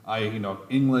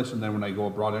 English, and then when I go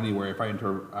abroad anywhere, if I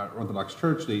enter an Orthodox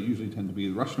church, they usually tend to be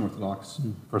Russian Orthodox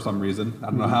for some reason. I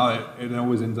don't know how it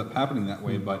always ends up happening that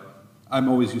way, but I'm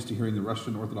always used to hearing the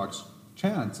Russian Orthodox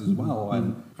chants as well,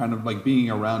 and kind of like being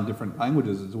around different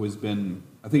languages has always been,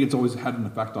 I think it's always had an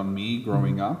effect on me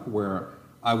growing up, where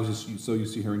I was just so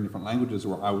used to hearing different languages,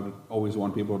 where I would always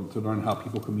want people to learn how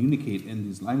people communicate in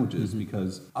these languages,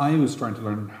 because I was trying to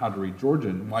learn how to read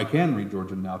Georgian. Well, I can read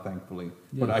Georgian now, thankfully,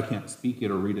 but I can't speak it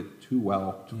or read it too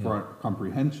well for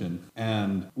comprehension,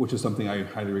 and which is something I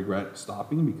highly regret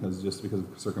stopping because of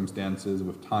circumstances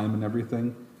with time and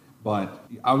everything. But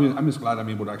I'm just glad I'm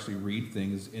able to actually read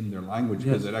things in their language,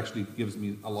 because it actually gives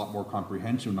me a lot more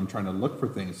comprehension when I'm trying to look for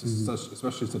things,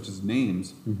 especially such as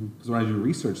names. Because when I do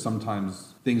research,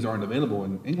 sometimes things aren't available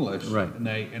in English,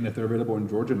 and if they're available in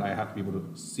Georgian, I have to be able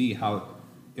to see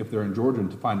if they're in Georgian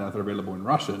to find out if they're available in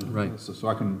Russian, so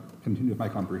I can continue with my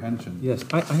comprehension. Yes,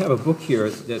 I have a book here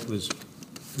that was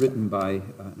written by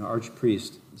an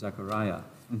archpriest, Zechariah,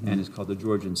 and it's called The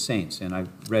Georgian Saints. And I've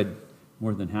read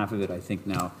more than half of it, I think,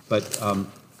 now. But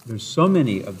there's so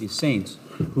many of these saints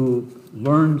who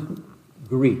learned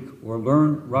Greek or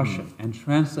learned Russian and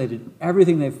translated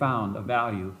everything they found of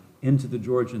value into the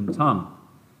Georgian tongue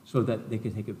so that they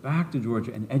could take it back to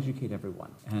Georgia and educate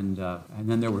everyone. And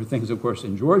then there were things, of course,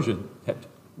 in Georgian that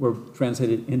were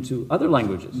translated into other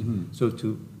languages, so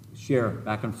to share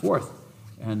back and forth.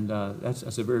 And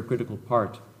that's a very critical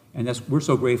part. And we're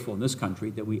so grateful in this country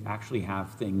that we actually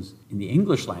have things in the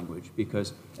English language,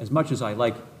 because as much as I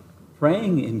like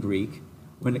praying in Greek,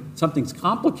 when something's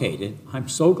complicated, I'm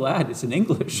so glad it's in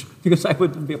English, because I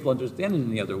wouldn't be able to understand it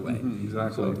any other way.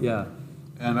 Exactly. So, yeah.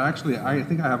 And actually, I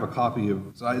think I have a copy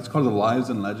of, it's called The Lives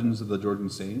and Legends of the Georgian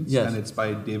Saints, and it's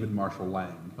by David Marshall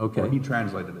Lang. Okay. He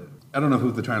translated it. I don't know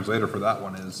who the translator for that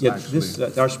one is. Yeah, actually. this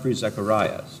Archpriest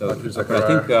Zechariah. So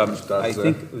I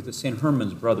think it was the St.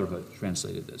 Herman's Brotherhood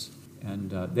translated this.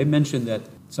 And they mentioned that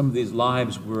some of these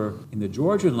lives were in the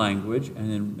Georgian language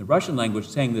and in the Russian language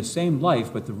saying the same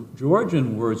life, but the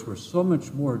Georgian words were so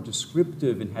much more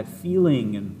descriptive and had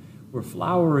feeling and were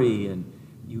flowery, and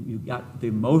you got the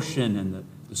emotion and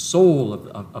the soul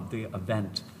of the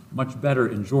event much better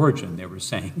in Georgian, they were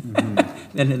saying,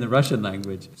 than in the Russian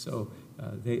language. So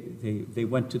they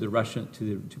went to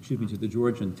the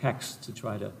Georgian text to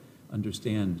try to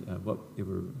understand what they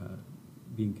were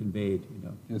being conveyed.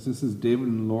 Yes, this is David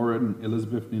and Lauren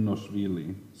Elizabeth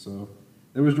Ninoshvili. So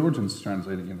there was Georgians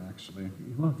translating it, actually.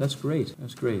 Well, that's great.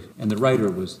 That's great. And the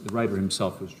writer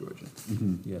himself was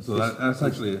Georgian. Yes. So that's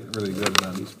actually really good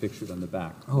then. He's pictured on the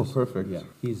back. Oh, perfect. Yeah.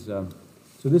 He's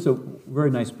so this is a very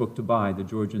nice book to buy, The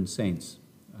Georgian Saints,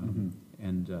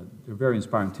 and they're very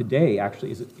inspiring. Today,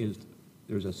 actually,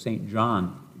 there's a Saint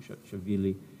John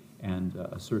Shavili and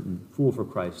a certain Fool for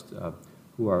Christ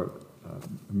who are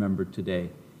remembered today.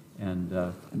 And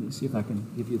let me see if I can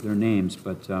give you their names.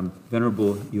 But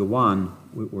Venerable Ioan,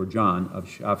 or John, of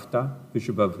Shavta,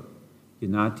 Bishop of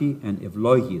Yenati, and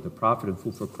Evlogi, the prophet and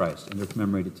Fool for Christ. And they're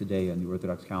commemorated today on the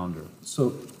Orthodox calendar. So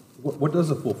what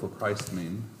does a Fool for Christ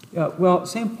mean? Yeah, well,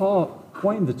 St. Paul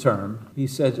coined the term. He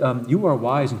said, you are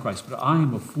wise in Christ, but I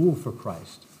am a fool for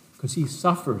Christ, because he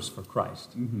suffers for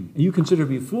Christ. And you consider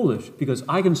me foolish, because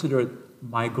I consider it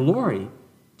my glory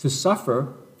to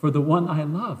suffer for the one I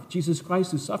love, Jesus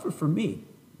Christ, who suffered for me.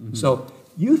 So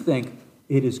you think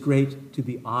it is great to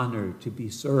be honored, to be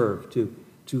served,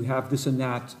 to have this and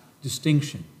that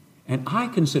distinction. And I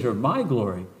consider my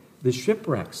glory the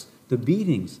shipwrecks, the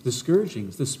beatings, the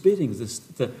scourgings, the spittings,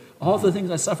 all the things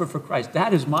I suffer for Christ.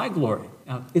 That is my glory.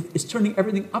 Now, it's turning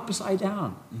everything upside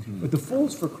down. But the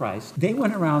fools for Christ, they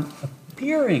went around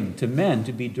appearing to men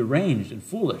to be deranged and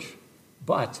foolish,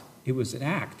 but it was an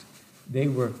act. They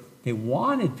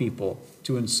wanted people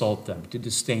to insult them, to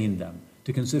disdain them,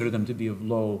 to consider them to be of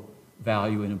low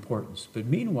value and importance. But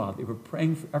meanwhile, they were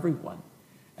praying for everyone,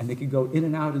 and they could go in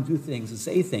and out and do things and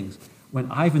say things. When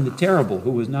Ivan the Terrible,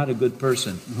 who was not a good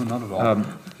person, not at all.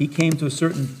 He came to a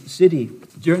certain city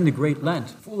during the Great Lent,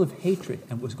 full of hatred,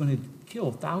 and was going to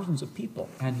kill thousands of people.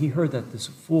 And he heard that this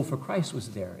Fool for Christ was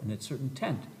there in a certain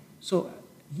tent. So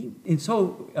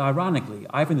ironically,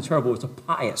 Ivan the Terrible was a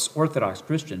pious Orthodox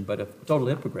Christian, but a total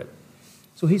hypocrite.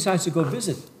 So he decides to go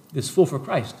visit this Fool for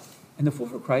Christ. And the Fool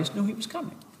for Christ knew he was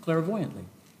coming, clairvoyantly.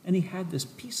 And he had this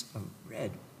piece of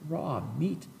red, raw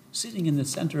meat sitting in the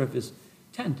center of his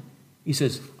tent. He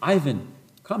says, Ivan,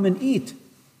 come and eat.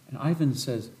 And Ivan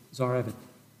says, Tsar Ivan,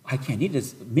 I can't eat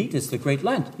this meat, it's the Great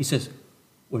Lent. He says,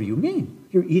 what do you mean?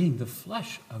 You're eating the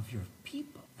flesh of your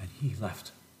people. And he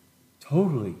left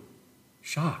totally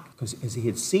shocked, because as he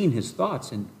had seen his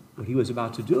thoughts and what he was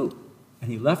about to do, and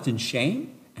he left in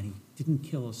shame, and he didn't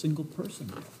kill a single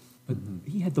person. But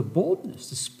he had the boldness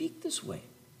to speak this way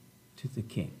to the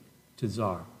king, to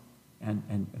Tsar,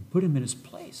 and put him in his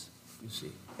place, you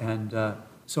see. And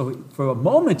so for a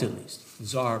moment at least, the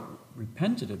Tsar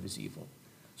repented of his evil.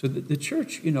 So the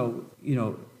church,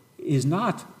 is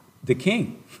not the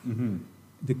king.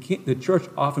 The church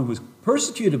often was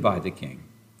persecuted by the king.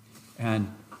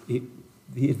 And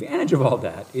the advantage of all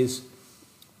that is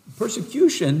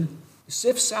persecution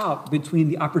sifts out between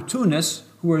the opportunists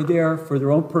who are there for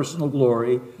their own personal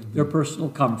glory, their personal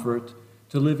comfort,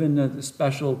 to live in a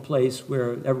special place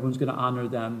where everyone's going to honor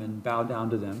them and bow down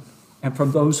to them, and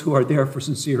from those who are there for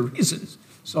sincere reasons.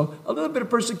 So a little bit of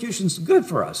persecution is good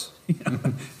for us.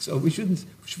 So we shouldn't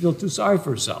feel too sorry for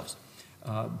ourselves.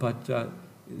 But the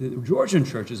Georgian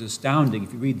church is astounding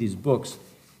if you read these books,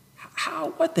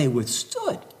 what they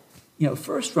withstood.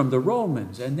 First from the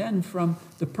Romans, and then from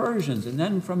the Persians, and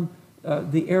then from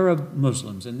the Arab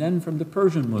Muslims, and then from the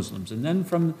Persian Muslims, and then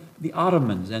from the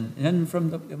Ottomans, and then from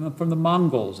the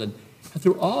Mongols. And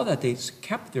through all that, they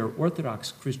kept their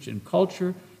Orthodox Christian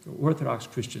culture, their Orthodox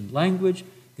Christian language.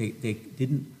 They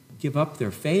didn't give up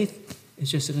their faith.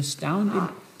 It's just an astounding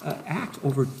act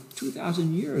over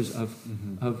 2,000 years of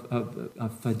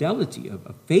fidelity,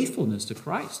 of faithfulness to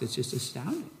Christ. It's just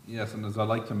astounding. Yes, and as I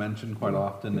like to mention quite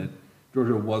often,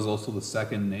 Georgia was also the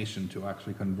second nation to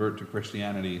actually convert to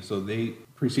Christianity. So they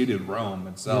preceded Rome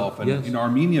itself. Yeah, and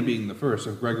Armenia being the first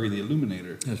of Gregory the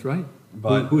Illuminator. That's right.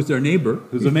 But who's their neighbor?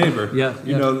 Who's their neighbor. Yeah.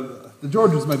 You know, the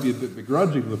Georgians might be a bit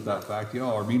begrudging with that fact.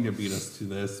 Armenia beat us to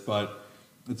this, but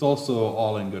it's also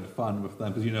all in good fun with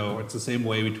them. Because, it's the same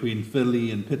way between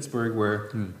Philly and Pittsburgh where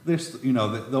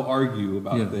they'll argue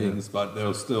about things, but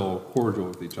they're still cordial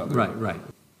with each other. Right.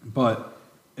 But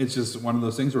it's just one of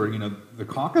those things where, the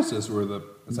Caucasus were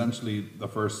essentially the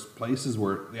first places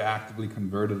where they actively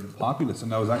converted the populace.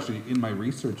 And I was actually, in my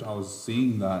research, I was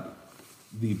seeing that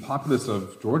the populace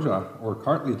of Georgia, or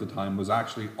Kartli at the time, was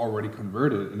actually already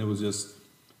converted. And it was just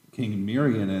King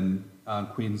Miriam and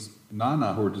Queen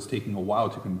Nana who were just taking a while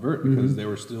to convert because they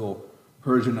were still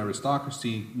Persian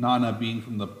aristocracy, Nana being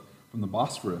from the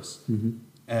Bosphorus.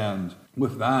 And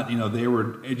with that,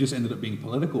 it just ended up being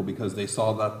political because they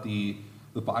saw that the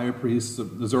fire priests,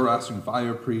 the Zoroastrian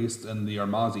fire priest and the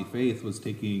Armazi faith was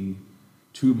taking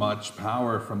too much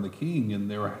power from the king,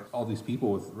 and there were all these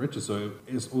people with riches. So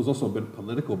it was also a bit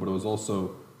political, but it was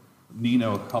also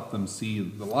Nino helped them see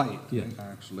the light. Yeah.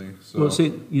 Actually. So.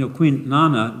 Well, Queen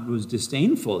Nana was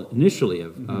disdainful initially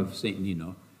of Saint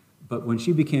Nino, but when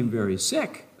she became very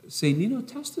sick, Saint Nino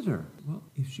tested her. Well,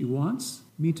 if she wants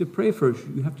me to pray for her,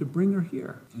 you have to bring her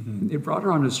here. And they brought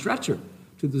her on a stretcher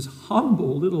to this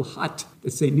humble little hut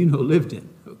that St. Nino lived in,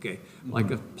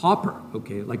 like a pauper,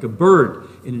 like a bird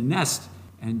in a nest.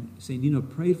 And St. Nino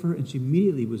prayed for her, and she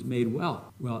immediately was made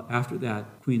well. Well, after that,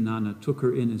 Queen Nana took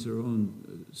her in as her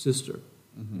own sister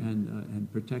and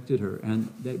protected her.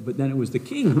 But then it was the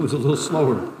king who was a little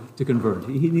slower to convert.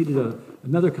 He needed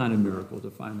another kind of miracle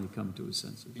to finally come to his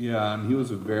senses. Yeah, and he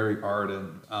was a very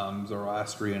ardent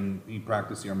Zoroastrian. He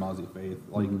practiced the Armazi faith,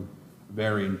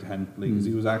 very intently, because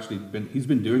he's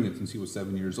been doing it since he was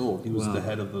 7 years old. He was the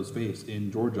head of those faiths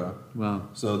in Georgia. Wow!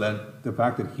 So that the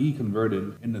fact that he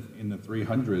converted in the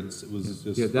 300s, it was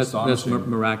just that's astonishing.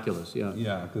 miraculous.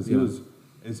 Yeah, because he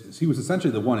was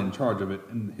essentially the one in charge of it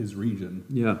in his region.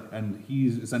 Yeah, and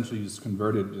he's essentially just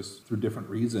converted just through different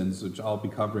reasons, which I'll be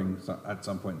covering at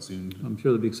some point soon. I'm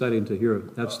sure it'll be exciting to hear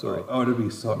that story. It'll be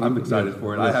so. I'm excited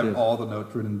for it. I have all the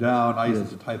notes written down. I used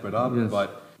to type it up,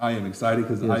 but I am excited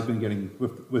because I've been getting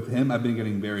with him. I've been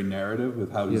getting very narrative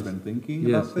with how he's been thinking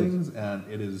about things, and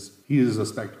he is a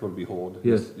spectacle to behold.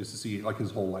 Just to see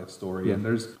his whole life story. And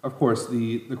there's, of course,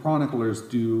 the chroniclers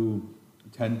do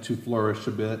tend to flourish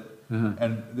a bit,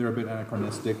 and they're a bit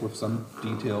anachronistic with some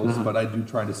details. But I do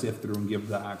try to sift through and give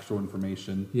the actual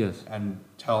information. And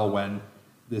tell when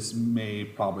this may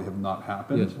probably have not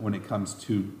happened when it comes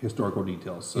to historical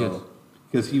details. So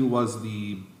because he was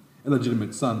the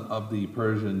illegitimate son of the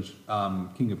Persian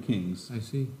King of Kings. I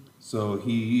see. So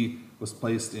he was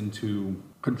placed into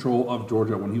control of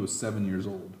Georgia when he was 7 years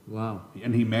old. Wow.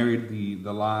 And he married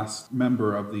the last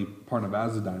member of the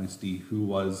Parnavazid dynasty, who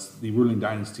was the ruling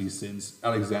dynasty since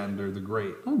Alexander the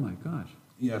Great. Oh my gosh.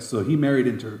 Yeah, so he married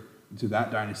into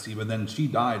that dynasty, but then she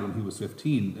died when he was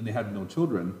 15, and they had no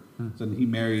children. So then he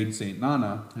married Saint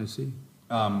Nana. I see.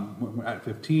 At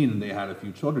 15, and they had a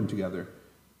few children together.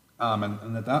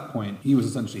 And at that point, he was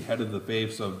essentially head of the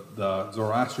faiths of the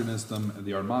Zoroastrianism and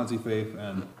the Armazi faith,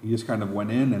 and he just kind of went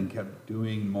in and kept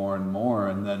doing more and more,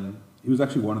 and then he was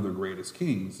actually one of the greatest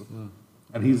kings. Wow.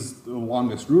 And he's the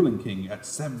longest ruling king at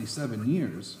 77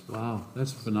 years. Wow,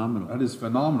 that's phenomenal. That is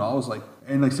phenomenal. I was like,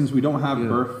 since we don't have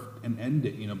birth and end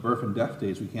date, birth and death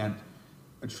days, we can't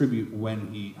attribute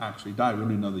when he actually died. We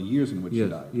don't even know the years in which he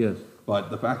died. Yes.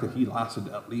 But the fact that he lasted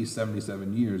at least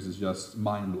 77 years is just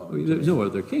mind-blowing. There's no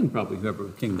other king probably who ever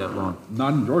king that long.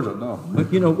 Not in Georgia, no. But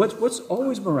what's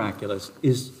always miraculous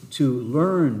is to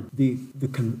learn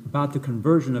about the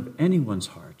conversion of anyone's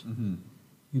heart.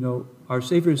 Our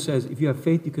Savior says, if you have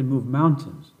faith, you can move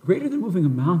mountains. Greater than moving a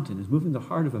mountain is moving the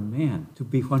heart of a man to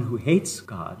be one who hates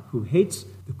God, who hates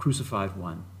the crucified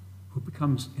one, who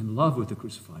becomes in love with the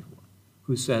crucified one,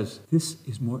 who says, this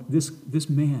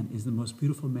man is the most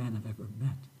beautiful man I've ever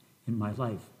met in my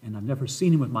life. And I've never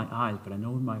seen him with my eyes, but I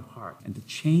know in my heart. And to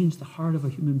change the heart of a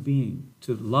human being,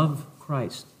 to love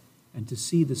Christ, and to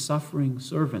see the suffering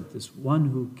servant, this one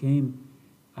who came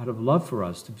out of love for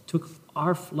us, took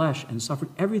our flesh and suffered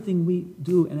everything we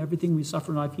do and everything we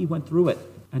suffer in life. He went through it.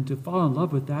 And to fall in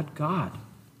love with that God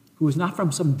who was not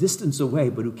from some distance away,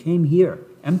 but who came here,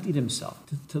 emptied himself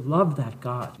to love that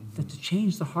God, to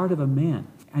change the heart of a man,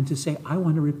 and to say, I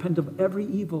want to repent of every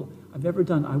evil I've ever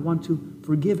done. I want to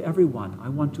forgive everyone. I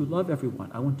want to love everyone.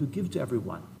 I want to give to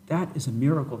everyone. That is a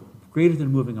miracle greater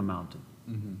than moving a mountain.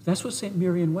 Mm-hmm. That's what St.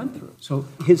 Miriam went through. So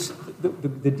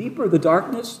the deeper the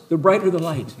darkness, the brighter the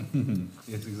light.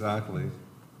 Yes, exactly.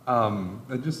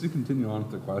 And just to continue on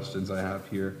with the questions I have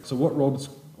here. So what role does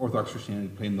Orthodox Christianity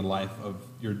play in the life of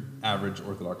your average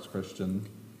Orthodox Christian?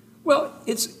 Well,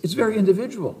 it's very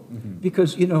individual,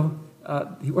 because,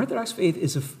 the Orthodox faith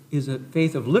is a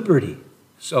faith of liberty.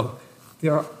 So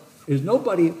there's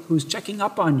nobody who's checking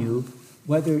up on you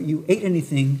whether you ate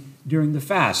anything during the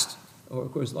fast, or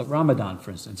of course like Ramadan,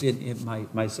 for instance.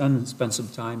 My son spent some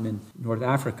time in North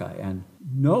Africa, and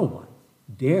no one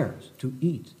dares to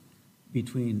eat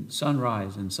between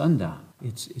sunrise and sundown.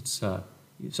 It's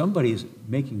somebody's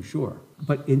making sure.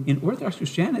 But in Orthodox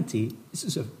Christianity, this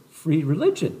is a free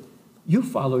religion. You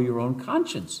follow your own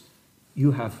conscience.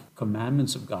 You have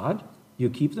commandments of God.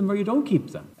 You keep them or you don't keep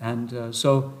them. And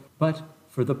but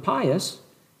for the pious,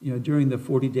 during the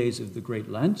 40 days of the Great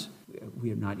Lent,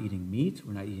 we are not eating meat.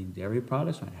 We're not eating dairy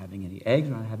products. We're not having any eggs.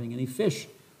 We're not having any fish.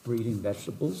 We're eating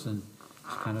vegetables, and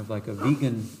it's kind of like a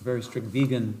vegan, very strict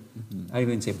vegan, I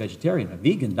even say vegetarian, a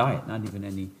vegan diet, not even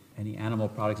any animal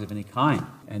products of any kind.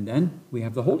 And then we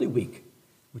have the Holy Week,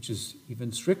 which is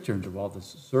even stricter into all the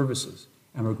services.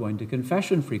 And we're going to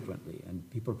confession frequently, and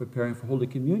people are preparing for Holy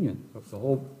Communion. The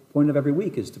whole point of every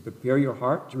week is to prepare your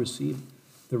heart to receive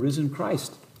the risen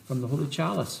Christ from the Holy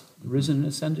Chalice, the risen and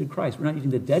ascended Christ. We're not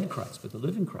eating the dead Christ, but the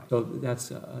living Christ. So that's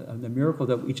the miracle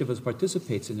that each of us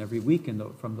participates in every week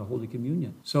from the Holy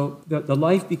Communion. So the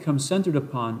life becomes centered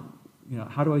upon,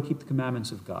 how do I keep the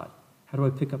commandments of God? How do I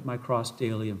pick up my cross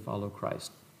daily and follow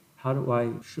Christ? How do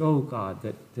I show God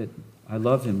that I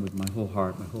love him with my whole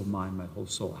heart, my whole mind, my whole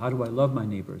soul? How do I love my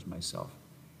neighbor as myself?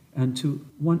 And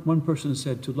one person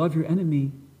said, to love your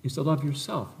enemy is to love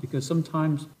yourself, because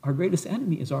sometimes our greatest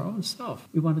enemy is our own self.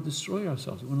 We want to destroy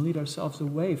ourselves. We want to lead ourselves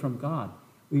away from God.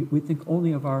 We think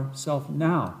only of ourself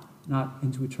now, not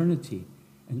into eternity.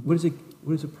 And what does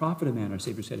it profit a man, our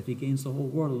Savior said, if he gains the whole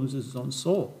world and loses his own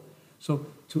soul? So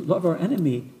to love our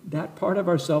enemy, that part of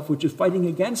ourself which is fighting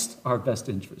against our best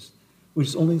interest, which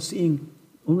is only seeing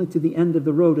only to the end of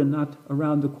the road and not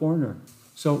around the corner.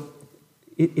 So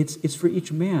it's for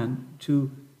each man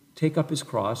to take up his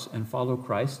cross and follow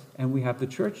Christ. And we have the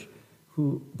church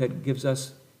that gives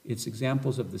us its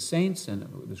examples of the saints and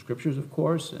the scriptures, of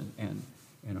course, and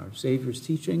our Savior's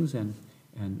teachings and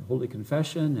Holy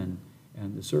Confession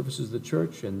and the services of the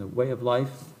church and the way of life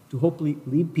to hopefully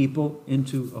lead people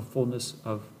into a fullness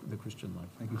of the Christian life.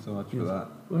 Thank you so much for that.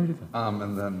 Go ahead.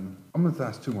 And then I'm going to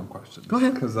ask two more questions. Go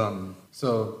ahead. Because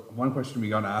so one question we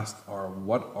got asked are,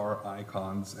 what are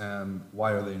icons and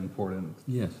why are they important?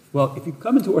 Yes. Well, if you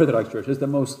come into Orthodox churches, the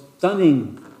most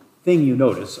stunning thing you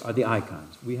notice are the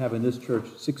icons. We have in this church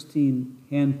 16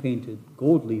 hand-painted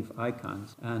gold leaf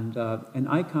icons, and an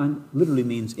icon literally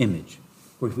means image.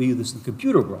 Of course, we use this in the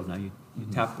computer world now.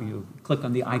 You click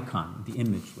on the icon, the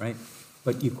image, right?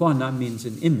 But ikona means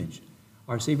an image.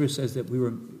 Our Savior says that we were,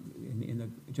 in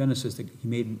the Genesis, that he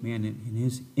made man in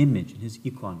his image, in his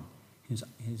ikon,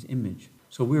 his image.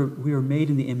 So we are made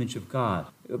in the image of God.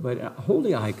 But a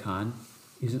holy icon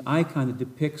is an icon that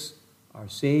depicts our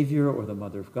Savior or the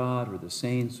Mother of God or the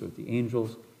saints or the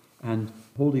angels and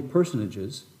holy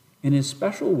personages in a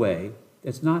special way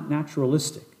that's not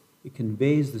naturalistic. It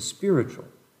conveys the spiritual.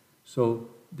 So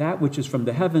that which is from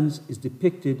the heavens is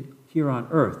depicted here on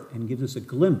earth and gives us a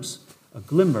glimpse, a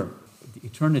glimmer of the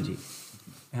eternity.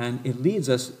 And it leads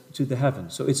us to the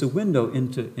heavens. So it's a window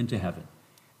into heaven.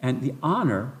 And the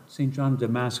honor, St. John of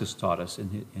Damascus taught us,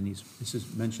 and this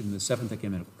is mentioned in the Seventh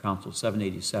Ecumenical Council,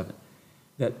 787,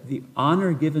 that the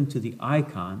honor given to the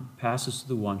icon passes to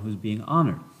the one who's being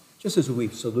honored. Just as when we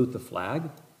salute the flag,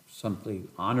 simply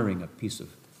honoring a piece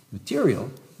of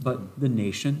material, but the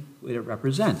nation it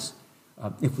represents.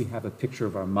 If we have a picture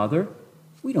of our mother,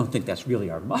 we don't think that's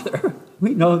really our mother.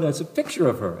 We know that's a picture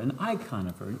of her, an icon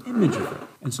of her, an image of her.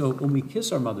 And so when we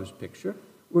kiss our mother's picture,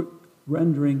 we're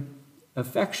rendering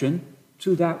affection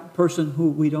to that person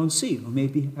who we don't see, who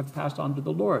maybe have passed on to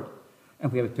the Lord.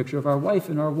 And we have a picture of our wife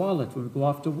in our wallet when we go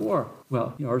off to war.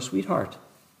 Well, our sweetheart,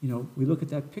 we look at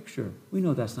that picture. We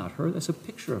know that's not her, that's a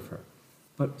picture of her.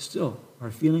 But still,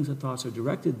 our feelings and thoughts are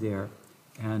directed there,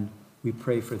 and we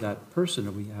pray for that person,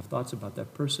 or we have thoughts about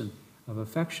that person of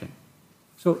affection.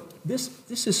 So this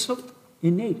is so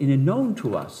innate and known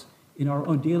to us in our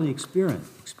own daily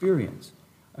experience.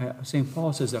 St.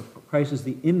 Paul says that Christ is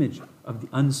the image of the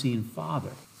unseen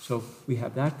Father. So we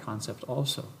have that concept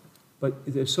also. but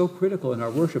they're so critical in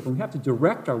our worship, and we have to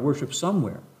direct our worship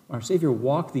somewhere. When our Savior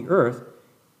walked the earth,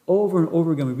 over and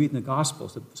over again we read in the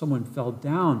Gospels that someone fell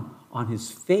down on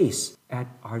his face at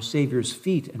our Savior's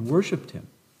feet and worshipped him.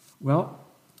 Well,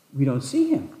 we don't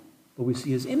see him, but we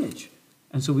see his image.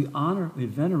 And so we honor, we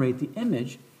venerate the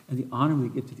image, and the honor we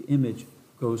give to the image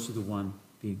goes to the one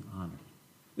being honored.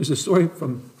 There's a story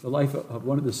from the life of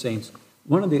one of the saints.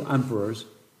 One of the emperors,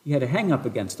 he had a hang-up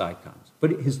against icons,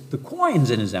 but the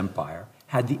coins in his empire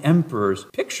had the emperor's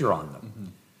picture on them. Mm-hmm.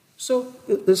 So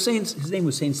the saint, his name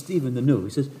was Saint Stephen the New. He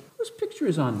says, whose picture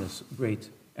is on this great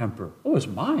emperor? Oh, it's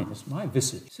mine. It's my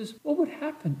visage. He says, what would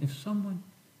happen if someone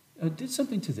did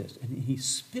something to this? And he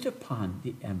spit upon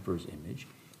the emperor's image.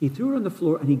 He threw it on the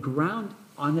floor, and he ground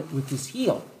on it with his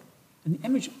heel. And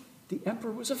the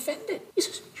emperor was offended. He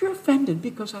says, you're offended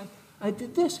because I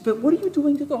did this, but what are you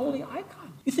doing to the holy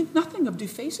icon? You think nothing of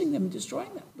defacing them and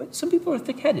destroying them. But some people are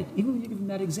thick-headed. Even when you give them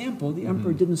that example, the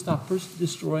emperor didn't stop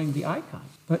destroying the icon.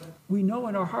 But we know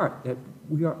in our heart that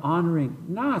we are honoring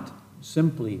not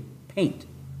simply paint,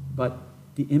 but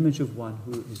the image of one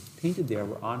who is painted there.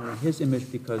 We're honoring his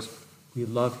image because we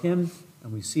love him,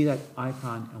 and we see that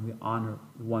icon, and we honor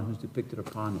the one who's depicted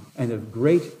upon it. And of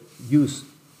great use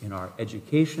in our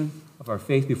education of our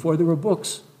faith. Before there were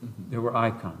books, there were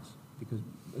icons. Because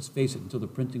let's face it, until the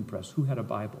printing press, who had a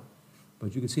Bible?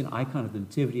 But you can see an icon of the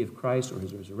nativity of Christ or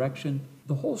his resurrection.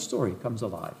 The whole story comes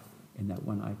alive in that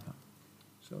one icon.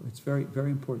 So it's very,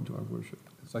 very important to our worship.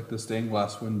 It's like the stained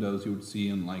glass windows you would see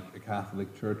in like a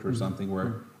Catholic church or something,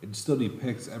 where it still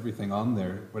depicts everything on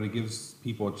there, but it gives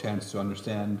people a chance to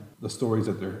understand the stories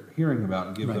that they're hearing about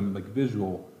and give them like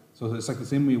visual. So it's like the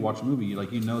same way you watch a movie,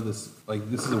 like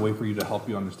this is a way for you to help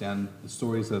you understand the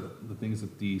stories of the things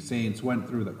that the saints went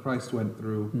through, that Christ went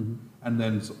through, and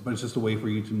then, but it's just a way for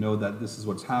you to know that this is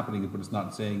what's happening, but it's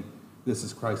not saying this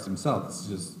is Christ himself. It's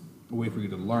just a way for you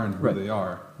to learn who they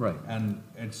are. Right. And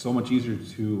it's so much easier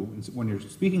when you're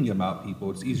speaking about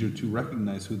people, it's easier to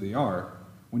recognize who they are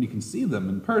when you can see them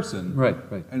in person. Right.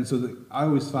 And so I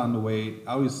always found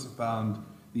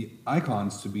the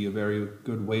icons to be a very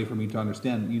good way for me to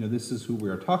understand, this is who we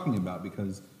are talking about,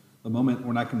 because the moment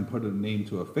when I can put a name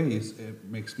to a face, it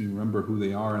makes me remember who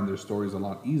they are and their stories a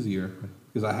lot easier,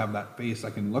 because I have that face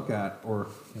I can look at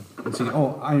and see,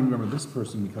 I remember this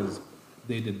person because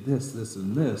they did this, this,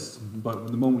 and this. But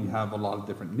the moment you have a lot of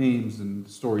different names and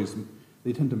stories,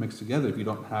 they tend to mix together if you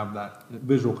don't have that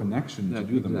visual connection to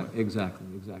do them with. Exactly.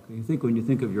 When you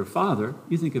think of your father,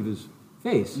 you think of his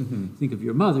face. Think of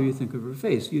your mother, you think of her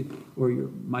face.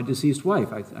 My deceased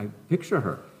wife, I picture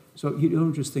her. So you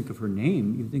don't just think of her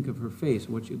name, you think of her face,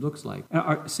 what she looks like.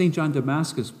 St. John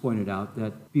Damascus pointed out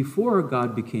that before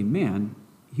God became man,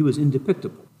 he was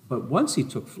indepictable. But once he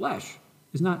took flesh,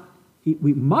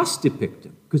 we must depict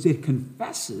him, because it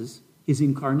confesses his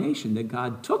incarnation, that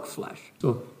God took flesh.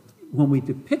 So when we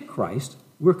depict Christ,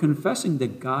 we're confessing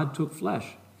that God took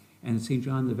flesh. And St.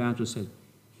 John the Evangelist said,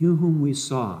 he whom we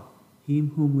saw,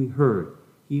 him whom we heard,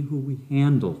 he whom we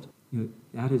handled,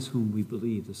 that is whom we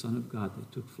believe, the Son of God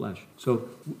that took flesh. So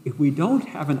if we don't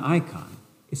have an icon,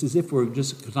 it's as if we're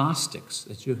just Gnostics,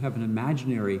 that you have an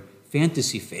imaginary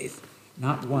fantasy faith,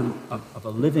 not one of a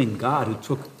living God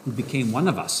who became one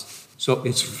of us. So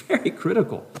it's very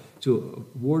critical to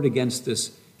ward against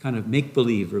this kind of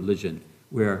make-believe religion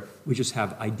where we just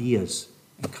have ideas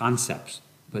and concepts,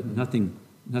 but nothing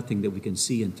that we can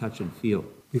see and touch and feel.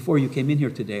 Before you came in here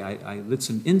today, I lit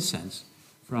some incense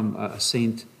from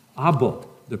Saint Abbo,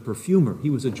 the perfumer. He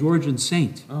was a Georgian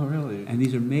saint. Oh, really? And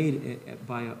these are made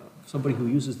by somebody who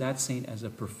uses that saint as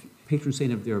a patron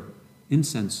saint of their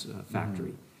incense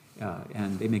factory.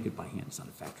 And they make it by hand. It's not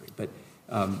a factory. But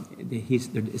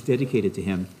it's dedicated to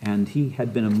him. And he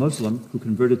had been a Muslim who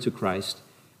converted to Christ.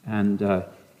 And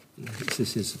this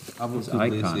is his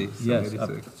icon. Yes,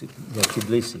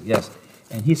 Tbilisi, yes.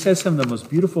 And he says some of the most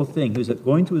beautiful thing. He was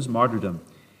going to his martyrdom,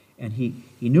 and he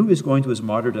knew he was going to his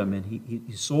martyrdom, and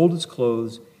he sold his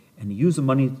clothes, and he used the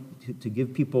money to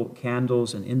give people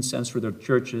candles and incense for their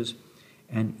churches,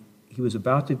 and he was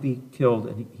about to be killed,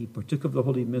 and he partook of the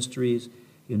holy mysteries.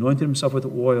 He anointed himself with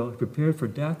oil. He prepared for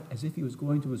death as if he was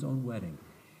going to his own wedding.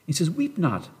 He says, "Weep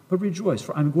not, but rejoice,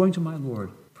 for I am going to my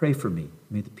Lord. Pray for me.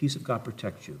 May the peace of God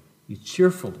protect you." He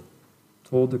cheerfully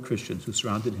told the Christians who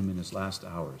surrounded him in his last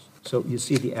hours. So you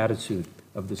see the attitude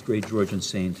of this great Georgian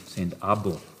saint, Saint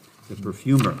Abbo, the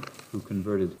perfumer who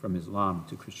converted from Islam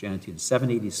to Christianity in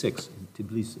 786 in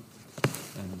Tbilisi.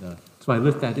 And so I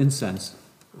lit that incense.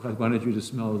 I wanted you to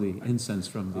smell the incense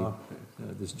from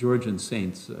this Georgian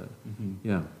saint.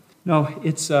 Yeah. No,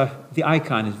 it's the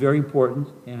icon is very important,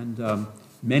 and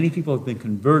many people have been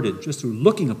converted just through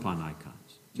looking upon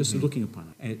icons. just looking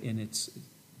upon it. And it's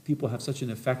people have such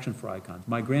an affection for icons.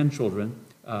 My grandchildren,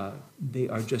 they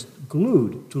are just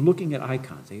glued to looking at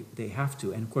icons. They have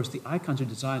to. And of course, the icons are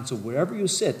designed so wherever you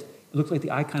sit, it looks like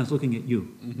the icon is looking at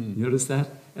you. You notice that?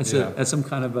 That's some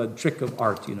kind of a trick of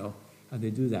art, how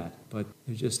they do that. But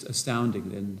they're just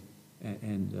astounding.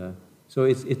 And so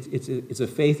it's a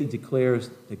faith that declares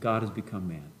that God has become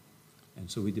man. And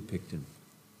so we depict him.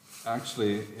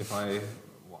 Actually, if I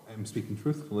am speaking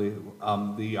truthfully,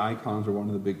 the icons are one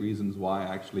of the big reasons why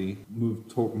I actually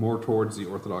moved more towards the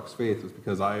Orthodox faith, was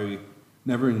because I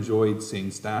never enjoyed seeing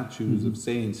statues of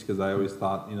saints, because I always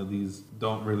thought, these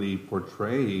don't really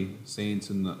portray saints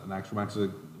in an actual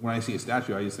manner. When I see a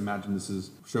statue, I just imagine this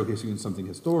is showcasing something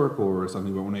historical or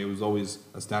something, but when it was always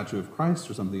a statue of Christ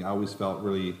or something, I always felt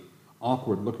really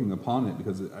awkward looking upon it,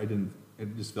 because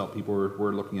it just felt people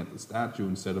were looking at the statue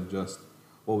instead of just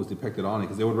what was depicted on it,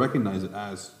 because they would recognize it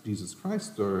as Jesus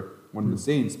Christ or one of the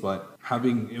saints, but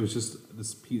it was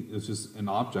just an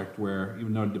object where,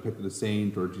 even though it depicted a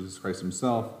saint or Jesus Christ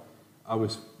himself, I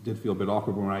always did feel a bit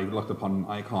awkward. When I looked upon an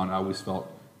icon, I always felt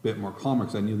a bit more calmer,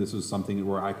 because I knew this was something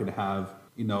where I could have,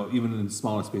 even in the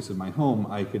smallest space of my home,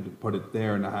 I could put it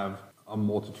there and have a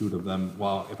multitude of them.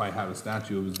 While if I had a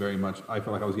statue, it was very much, I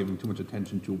felt like I was giving too much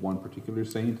attention to one particular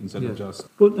saint instead of just...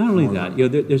 Well, not only that,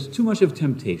 there's too much of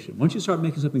temptation. Once you start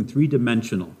making something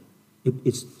three-dimensional,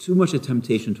 it's too much a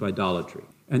temptation to idolatry.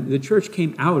 And the church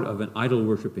came out of an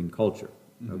idol-worshipping culture,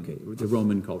 the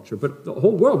Roman culture, but the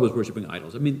whole world was worshipping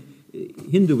idols. I mean,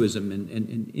 Hinduism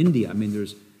in India,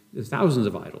 there's thousands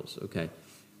of idols,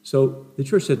 So the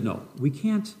church said, no, we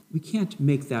can't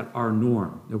make that our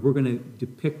norm, that we're going to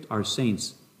depict our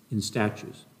saints in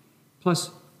statues. Plus,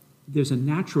 there's a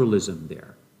naturalism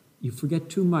there. You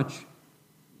forget too much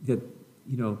that,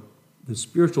 the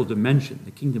spiritual dimension,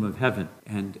 the kingdom of heaven.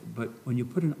 But when you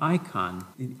put an icon,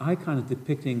 the icon is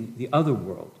depicting the other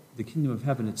world, the kingdom of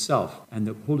heaven itself, and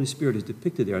the Holy Spirit is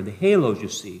depicted there. And the halos you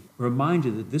see remind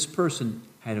you that this person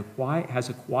has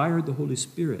acquired the Holy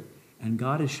Spirit, and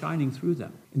God is shining through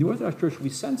them. In the Orthodox Church, we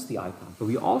sense the icon, but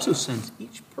we also sense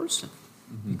each person,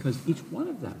 because each one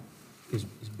of them is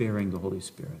bearing the Holy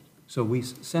Spirit. So we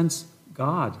sense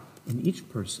God in each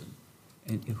person,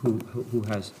 and who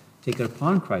has taken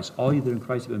upon Christ. All you that in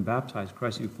Christ have been baptized,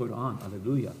 Christ have you put on.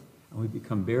 Hallelujah. And we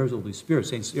become bearers of the Holy Spirit.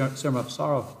 Saint Seraphim of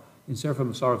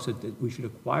Sarov said that we should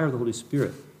acquire the Holy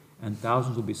Spirit, and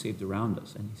thousands will be saved around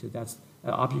us. And he said that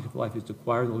object of life is to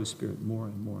acquire the Holy Spirit more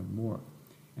and more and more,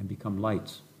 and become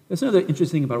lights. That's another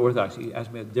interesting thing about Orthodoxy. You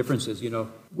asked me about differences.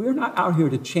 We're not out here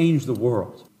to change the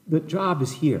world. The job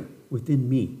is here, within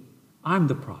me. I'm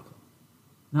the problem,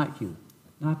 not you.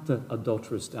 Not the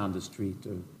adulteress down the street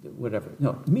or whatever.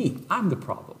 No, me. I'm the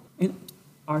problem. And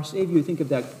our Savior, you think of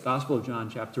that Gospel of John,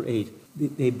 chapter 8.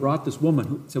 They brought this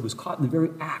woman who was caught in the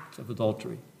very act of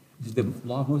adultery. The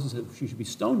law of Moses said she should be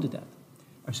stoned to death.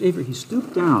 Our Savior, he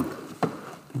stooped down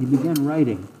and he began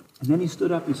writing. And then he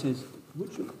stood up and he says,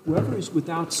 whoever is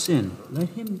without sin, let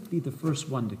him be the first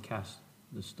one to cast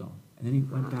the stone. And then he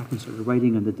went back and started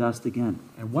writing on the dust again.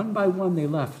 And one by one they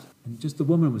left. And just the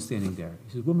woman was standing there.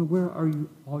 He says, woman, where are you,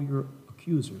 all your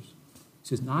accusers? He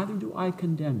says, neither do I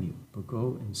condemn you, but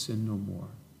go and sin no more.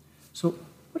 So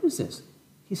what is this?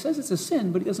 He says it's a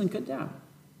sin, but he doesn't condemn.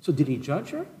 So did he judge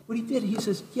her? What he did, he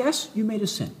says, yes, you made a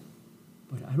sin,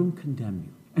 but I don't condemn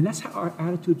you. And that's how our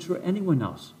attitude for anyone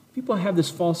else. People have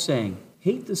this false saying,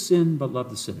 hate the sin, but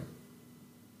love the sinner.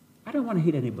 I don't want to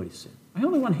hate anybody's sin. I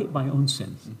only want to hate my own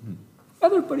sins.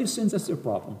 Everybody's sins, that's their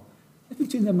problem. That's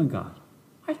between them and God.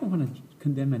 I don't want to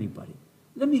condemn anybody.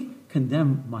 Let me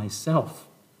condemn myself,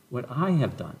 what I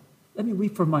have done. Let me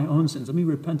weep for my own sins. Let me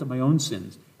repent of my own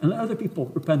sins. And let other people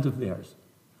repent of theirs.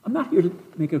 I'm not here to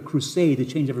make a crusade to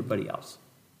change everybody else.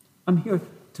 I'm here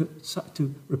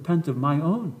to repent of my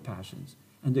own passions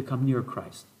and to come near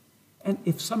Christ. And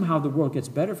if somehow the world gets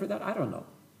better for that, I don't know.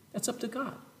 That's up to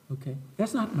God, okay?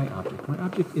 That's not my object. My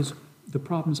object is the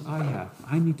problems I have.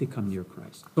 I need to come near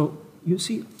Christ. So, you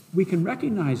see, we can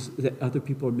recognize that other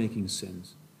people are making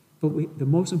sins, but the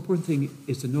most important thing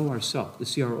is to know ourselves, to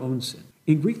see our own sin.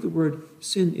 In Greek, the word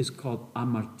sin is called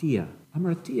amartia.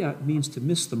 Amartia means to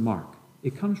miss the mark.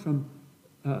 It comes from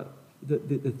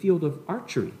the field of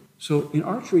archery. So in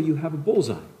archery, you have a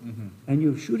bullseye, and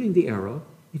you're shooting the arrow.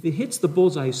 If it hits the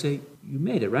bullseye, you say, you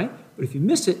made it, right? But if you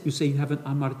miss it, you say you have an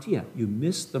amartia. You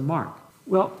miss the mark.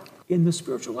 Well, in the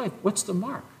spiritual life, what's the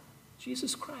mark?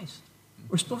 Jesus Christ.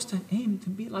 We're supposed to aim to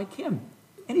be like him.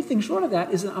 Anything short of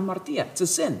that is an amartia. It's a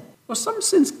sin. Well, some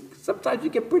sins, sometimes you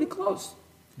get pretty close.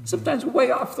 Sometimes we're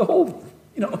way off the whole,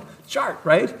 chart,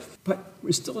 right? But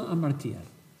we're still an amartia.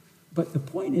 But the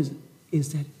point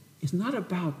is that it's not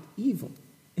about evil.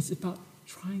 It's about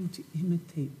trying to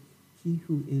imitate He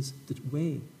who is the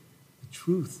way, the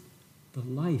truth, the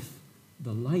life,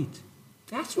 the light.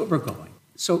 That's where we're going.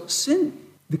 So sin,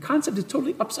 the concept is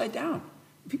totally upside down.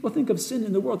 People think of sin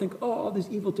in the world, think, oh, all these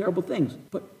evil, terrible things.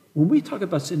 But when we talk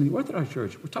about sin in the Orthodox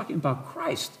Church, we're talking about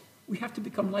Christ. We have to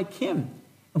become like Him.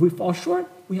 If we fall short,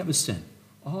 we have a sin.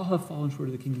 All have fallen short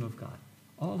of the kingdom of God.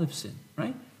 All have sinned,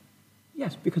 right?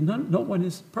 Yes, because no one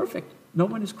is perfect. No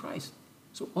one is Christ.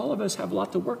 So all of us have a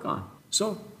lot to work on.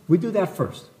 So we do that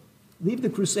first. Leave the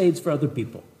crusades for other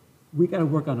people. We got to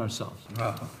work on ourselves.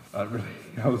 Wow,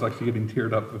 I was actually getting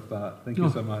teared up with that. Thank you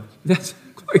so much. That's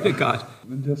glory to God.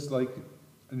 And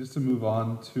just to move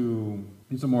on to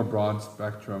use a more broad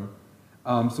spectrum.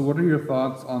 So what are your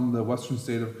thoughts on the Western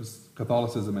state of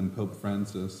Catholicism and Pope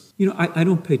Francis? I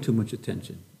don't pay too much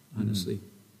attention, honestly.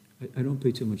 I don't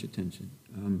pay too much attention.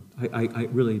 I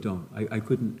really don't. I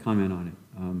couldn't comment on it.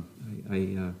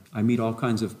 I meet all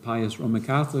kinds of pious Roman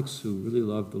Catholics who really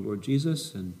love the Lord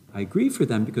Jesus, and I grieve for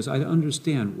them because I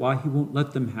understand why He won't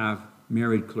let them have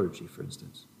married clergy, for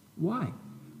instance. Why?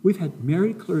 We've had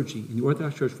married clergy in the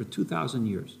Orthodox Church for 2,000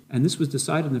 years, and this was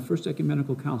decided in the First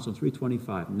Ecumenical Council in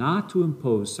 325, not to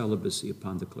impose celibacy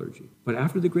upon the clergy. But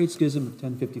after the Great Schism of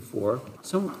 1054,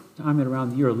 sometime at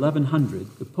around the year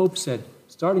 1100, the Pope said,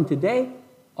 starting today,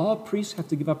 all priests have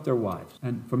to give up their wives.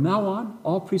 And from now on,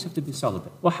 all priests have to be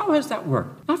celibate. Well, how has that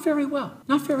worked? Not very well.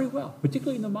 Not very well,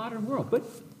 particularly in the modern world. But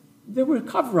there were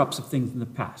cover-ups of things in the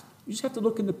past. You just have to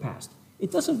look in the past.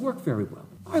 It doesn't work very well.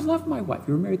 I love my wife.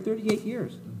 We were married 38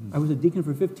 years. I was a deacon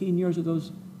for 15 years of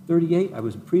those 38. I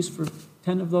was a priest for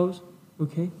 10 of those,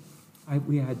 okay?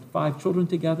 We had 5 children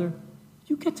together.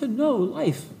 You get to know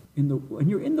life. When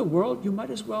you're in the world, you might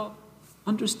as well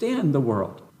understand the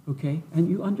world. Okay? And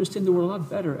you understand the world a lot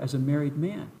better as a married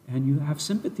man. And you have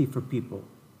sympathy for people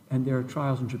and their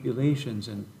trials and tribulations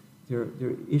and their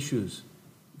issues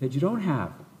that you don't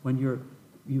have when you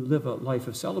live a life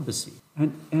of celibacy.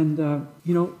 And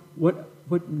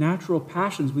what natural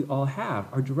passions we all have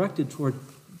are directed toward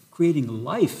creating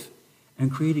life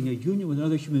and creating a union with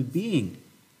another human being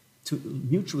to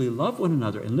mutually love one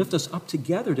another and lift us up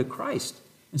together to Christ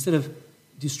instead of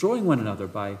destroying one another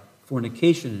by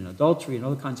fornication and adultery and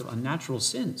other kinds of unnatural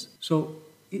sins. So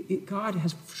God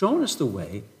has shown us the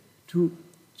way to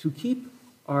keep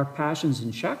our passions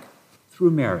in check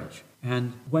through marriage.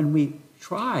 And when we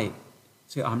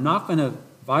say, I'm not going to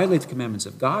violate the commandments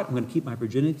of God, I'm going to keep my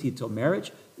virginity until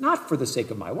marriage, not for the sake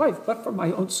of my wife, but for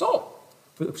my own soul,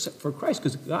 for Christ,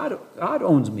 because God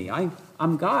owns me.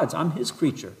 I'm God's. I'm His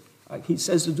creature. He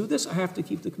says to do this, I have to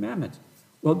keep the commandments.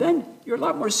 Well, then you're a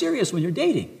lot more serious when you're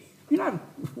dating. You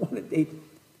want to date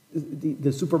the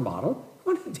supermodel. You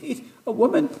want to date a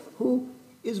woman who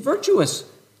is virtuous,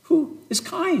 who is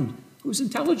kind, who's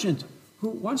intelligent,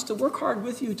 who wants to work hard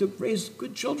with you to raise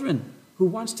good children, who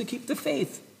wants to keep the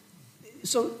faith.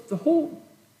 So the whole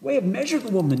way of measuring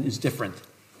a woman is different.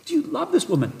 Do you love this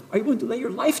woman? Are you willing to lay your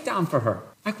life down for her?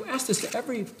 I ask this to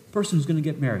every person who's going to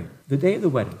get married. The day of the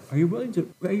wedding, are you willing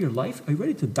to lay your life? Are you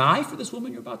ready to die for this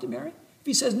woman you're about to marry? If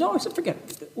he says no, I said, forget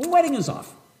it. The wedding is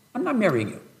off. I'm not marrying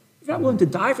you. If you're not willing to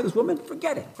die for this woman,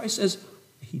 forget it. Christ says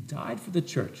He died for the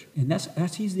church. And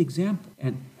He's the example.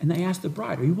 And I asked the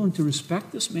bride, are you willing to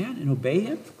respect this man and obey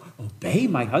him? Obey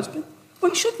my husband?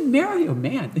 Well, you shouldn't marry a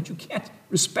man that you can't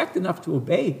respect enough to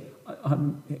obey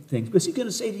things. Because he's going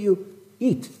to say to you,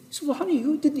 eat. He said, well, honey,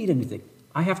 you didn't eat anything.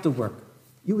 I have to work.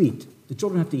 You eat. The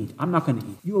children have to eat. I'm not going to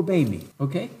eat. You obey me,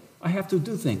 okay? I have to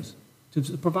do things to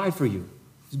provide for you.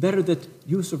 It's better that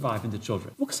you survive and the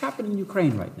children. What's happening in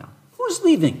Ukraine right now? Who's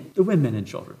leaving? The women and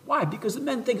children. Why? Because the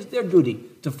men think it's their duty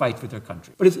to fight for their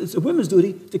country. But it's the women's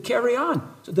duty to carry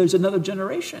on. So there's another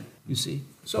generation, you see.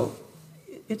 So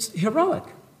it's heroic.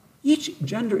 Each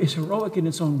gender is heroic in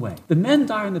its own way. The men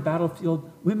die on the battlefield.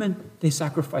 Women, they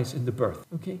sacrifice in the birth.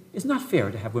 Okay? It's not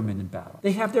fair to have women in battle.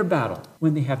 They have their battle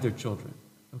when they have their children.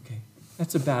 Okay?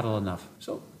 That's a battle enough.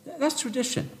 So that's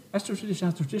tradition. That's the tradition.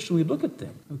 That's the tradition we look at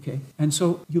things. Okay? And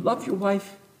so you love your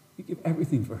wife, you give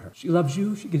everything for her. She loves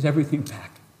you, she gives everything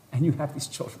back. And you have these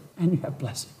children. And you have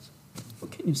blessings.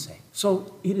 What can you say?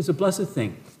 So it is a blessed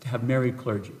thing to have married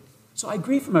clergy. So I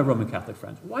agree for my Roman Catholic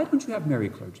friends. Why don't you have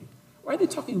married clergy? Why are they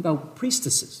talking about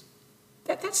priestesses?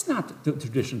 That's not the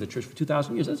tradition of the church for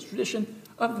 2,000 years. That's the tradition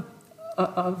of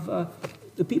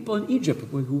the people in Egypt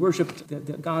who worshipped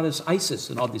the goddess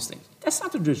Isis and all these things. That's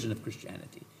not the tradition of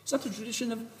Christianity. It's not the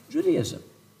tradition of Judaism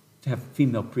to have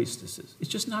female priestesses. It's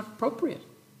just not appropriate.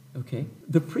 Okay?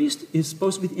 The priest is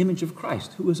supposed to be the image of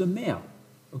Christ, who is a male.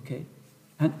 Okay?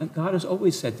 And God has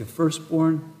always said the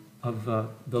firstborn of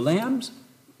the lambs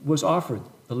was offered,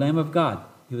 the Lamb of God.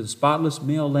 The spotless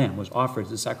male lamb was offered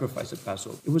as a sacrifice at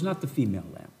Passover. It was not the female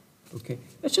lamb. Okay?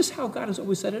 That's just how God has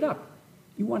always set it up.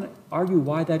 You want to argue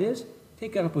why that is?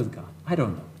 Take it up with God. I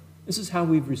don't know. This is how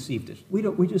we've received it.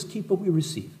 We just keep what we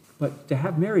receive. But to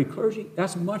have married clergy,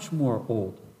 that's much more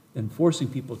old than forcing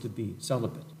people to be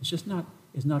celibate. It's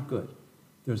not good.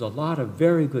 There's a lot of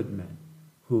very good men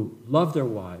who love their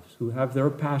wives, who have their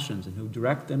passions, and who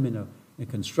direct them in a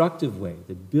constructive way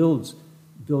that builds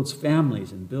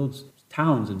families and builds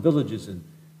towns and villages and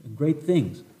great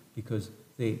things, because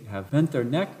they have bent their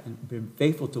neck and been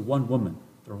faithful to one woman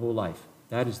their whole life.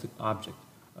 That is the object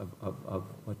of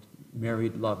what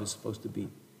married love is supposed to be.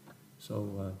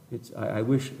 So I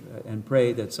wish and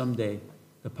pray that someday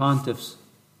the pontiffs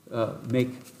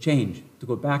make change, to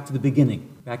go back to the beginning,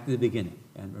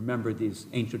 and remember these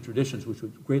ancient traditions which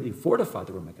would greatly fortify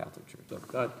the Roman Catholic Church. So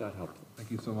God help them.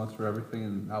 Thank you so much for everything,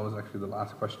 and that was actually the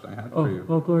last question I had for you.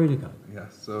 Oh, glory to God.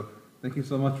 Yes, so thank you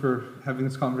so much for having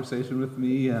this conversation with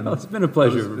me. And it's been a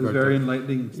pleasure, It was a very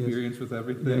enlightening experience with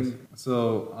everything. Yes.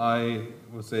 So I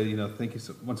will say, thank you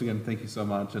once again, thank you so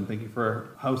much, and thank you for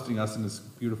hosting us in this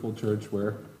beautiful church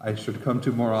where I should come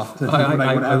to more often.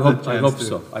 I hope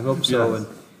so. I hope so. Yes.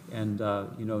 And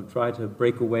try to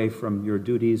break away from your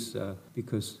duties,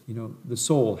 because the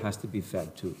soul has to be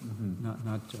fed too,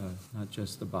 not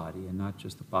just the body and not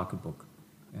just the pocketbook.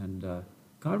 And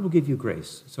God will give you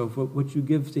grace. So for what you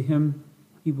give to Him,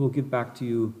 He will give back to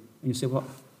you. And you say, well,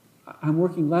 I'm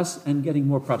working less and getting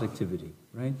more productivity,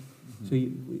 right? Mm-hmm.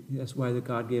 So that's why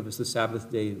God gave us the Sabbath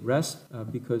day rest,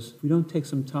 because if we don't take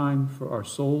some time for our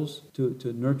souls to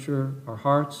nurture our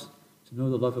hearts, to know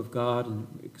the love of God and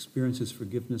experience His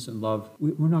forgiveness and love,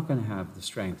 we're not going to have the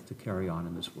strength to carry on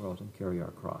in this world and carry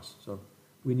our cross. So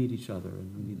we need each other,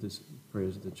 and we need the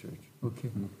prayers of the church. Okay.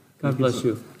 Mm-hmm. God bless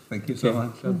you. Thank you so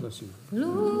much. God bless you.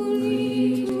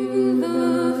 Glory to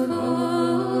the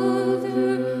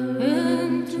Father,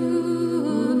 and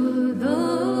to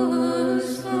the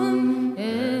Son,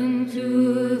 and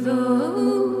to the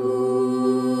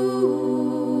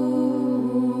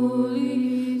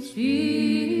Holy Spirit.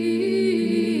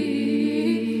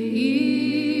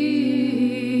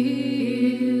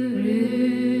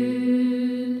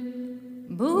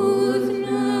 Both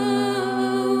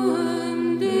now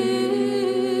and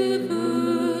ever,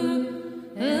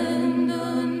 and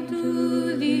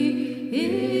unto the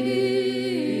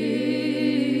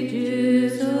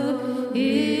ages of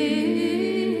ages.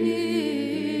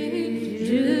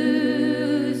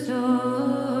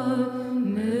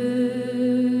 Amen.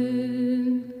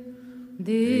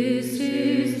 This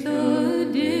is the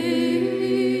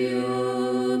day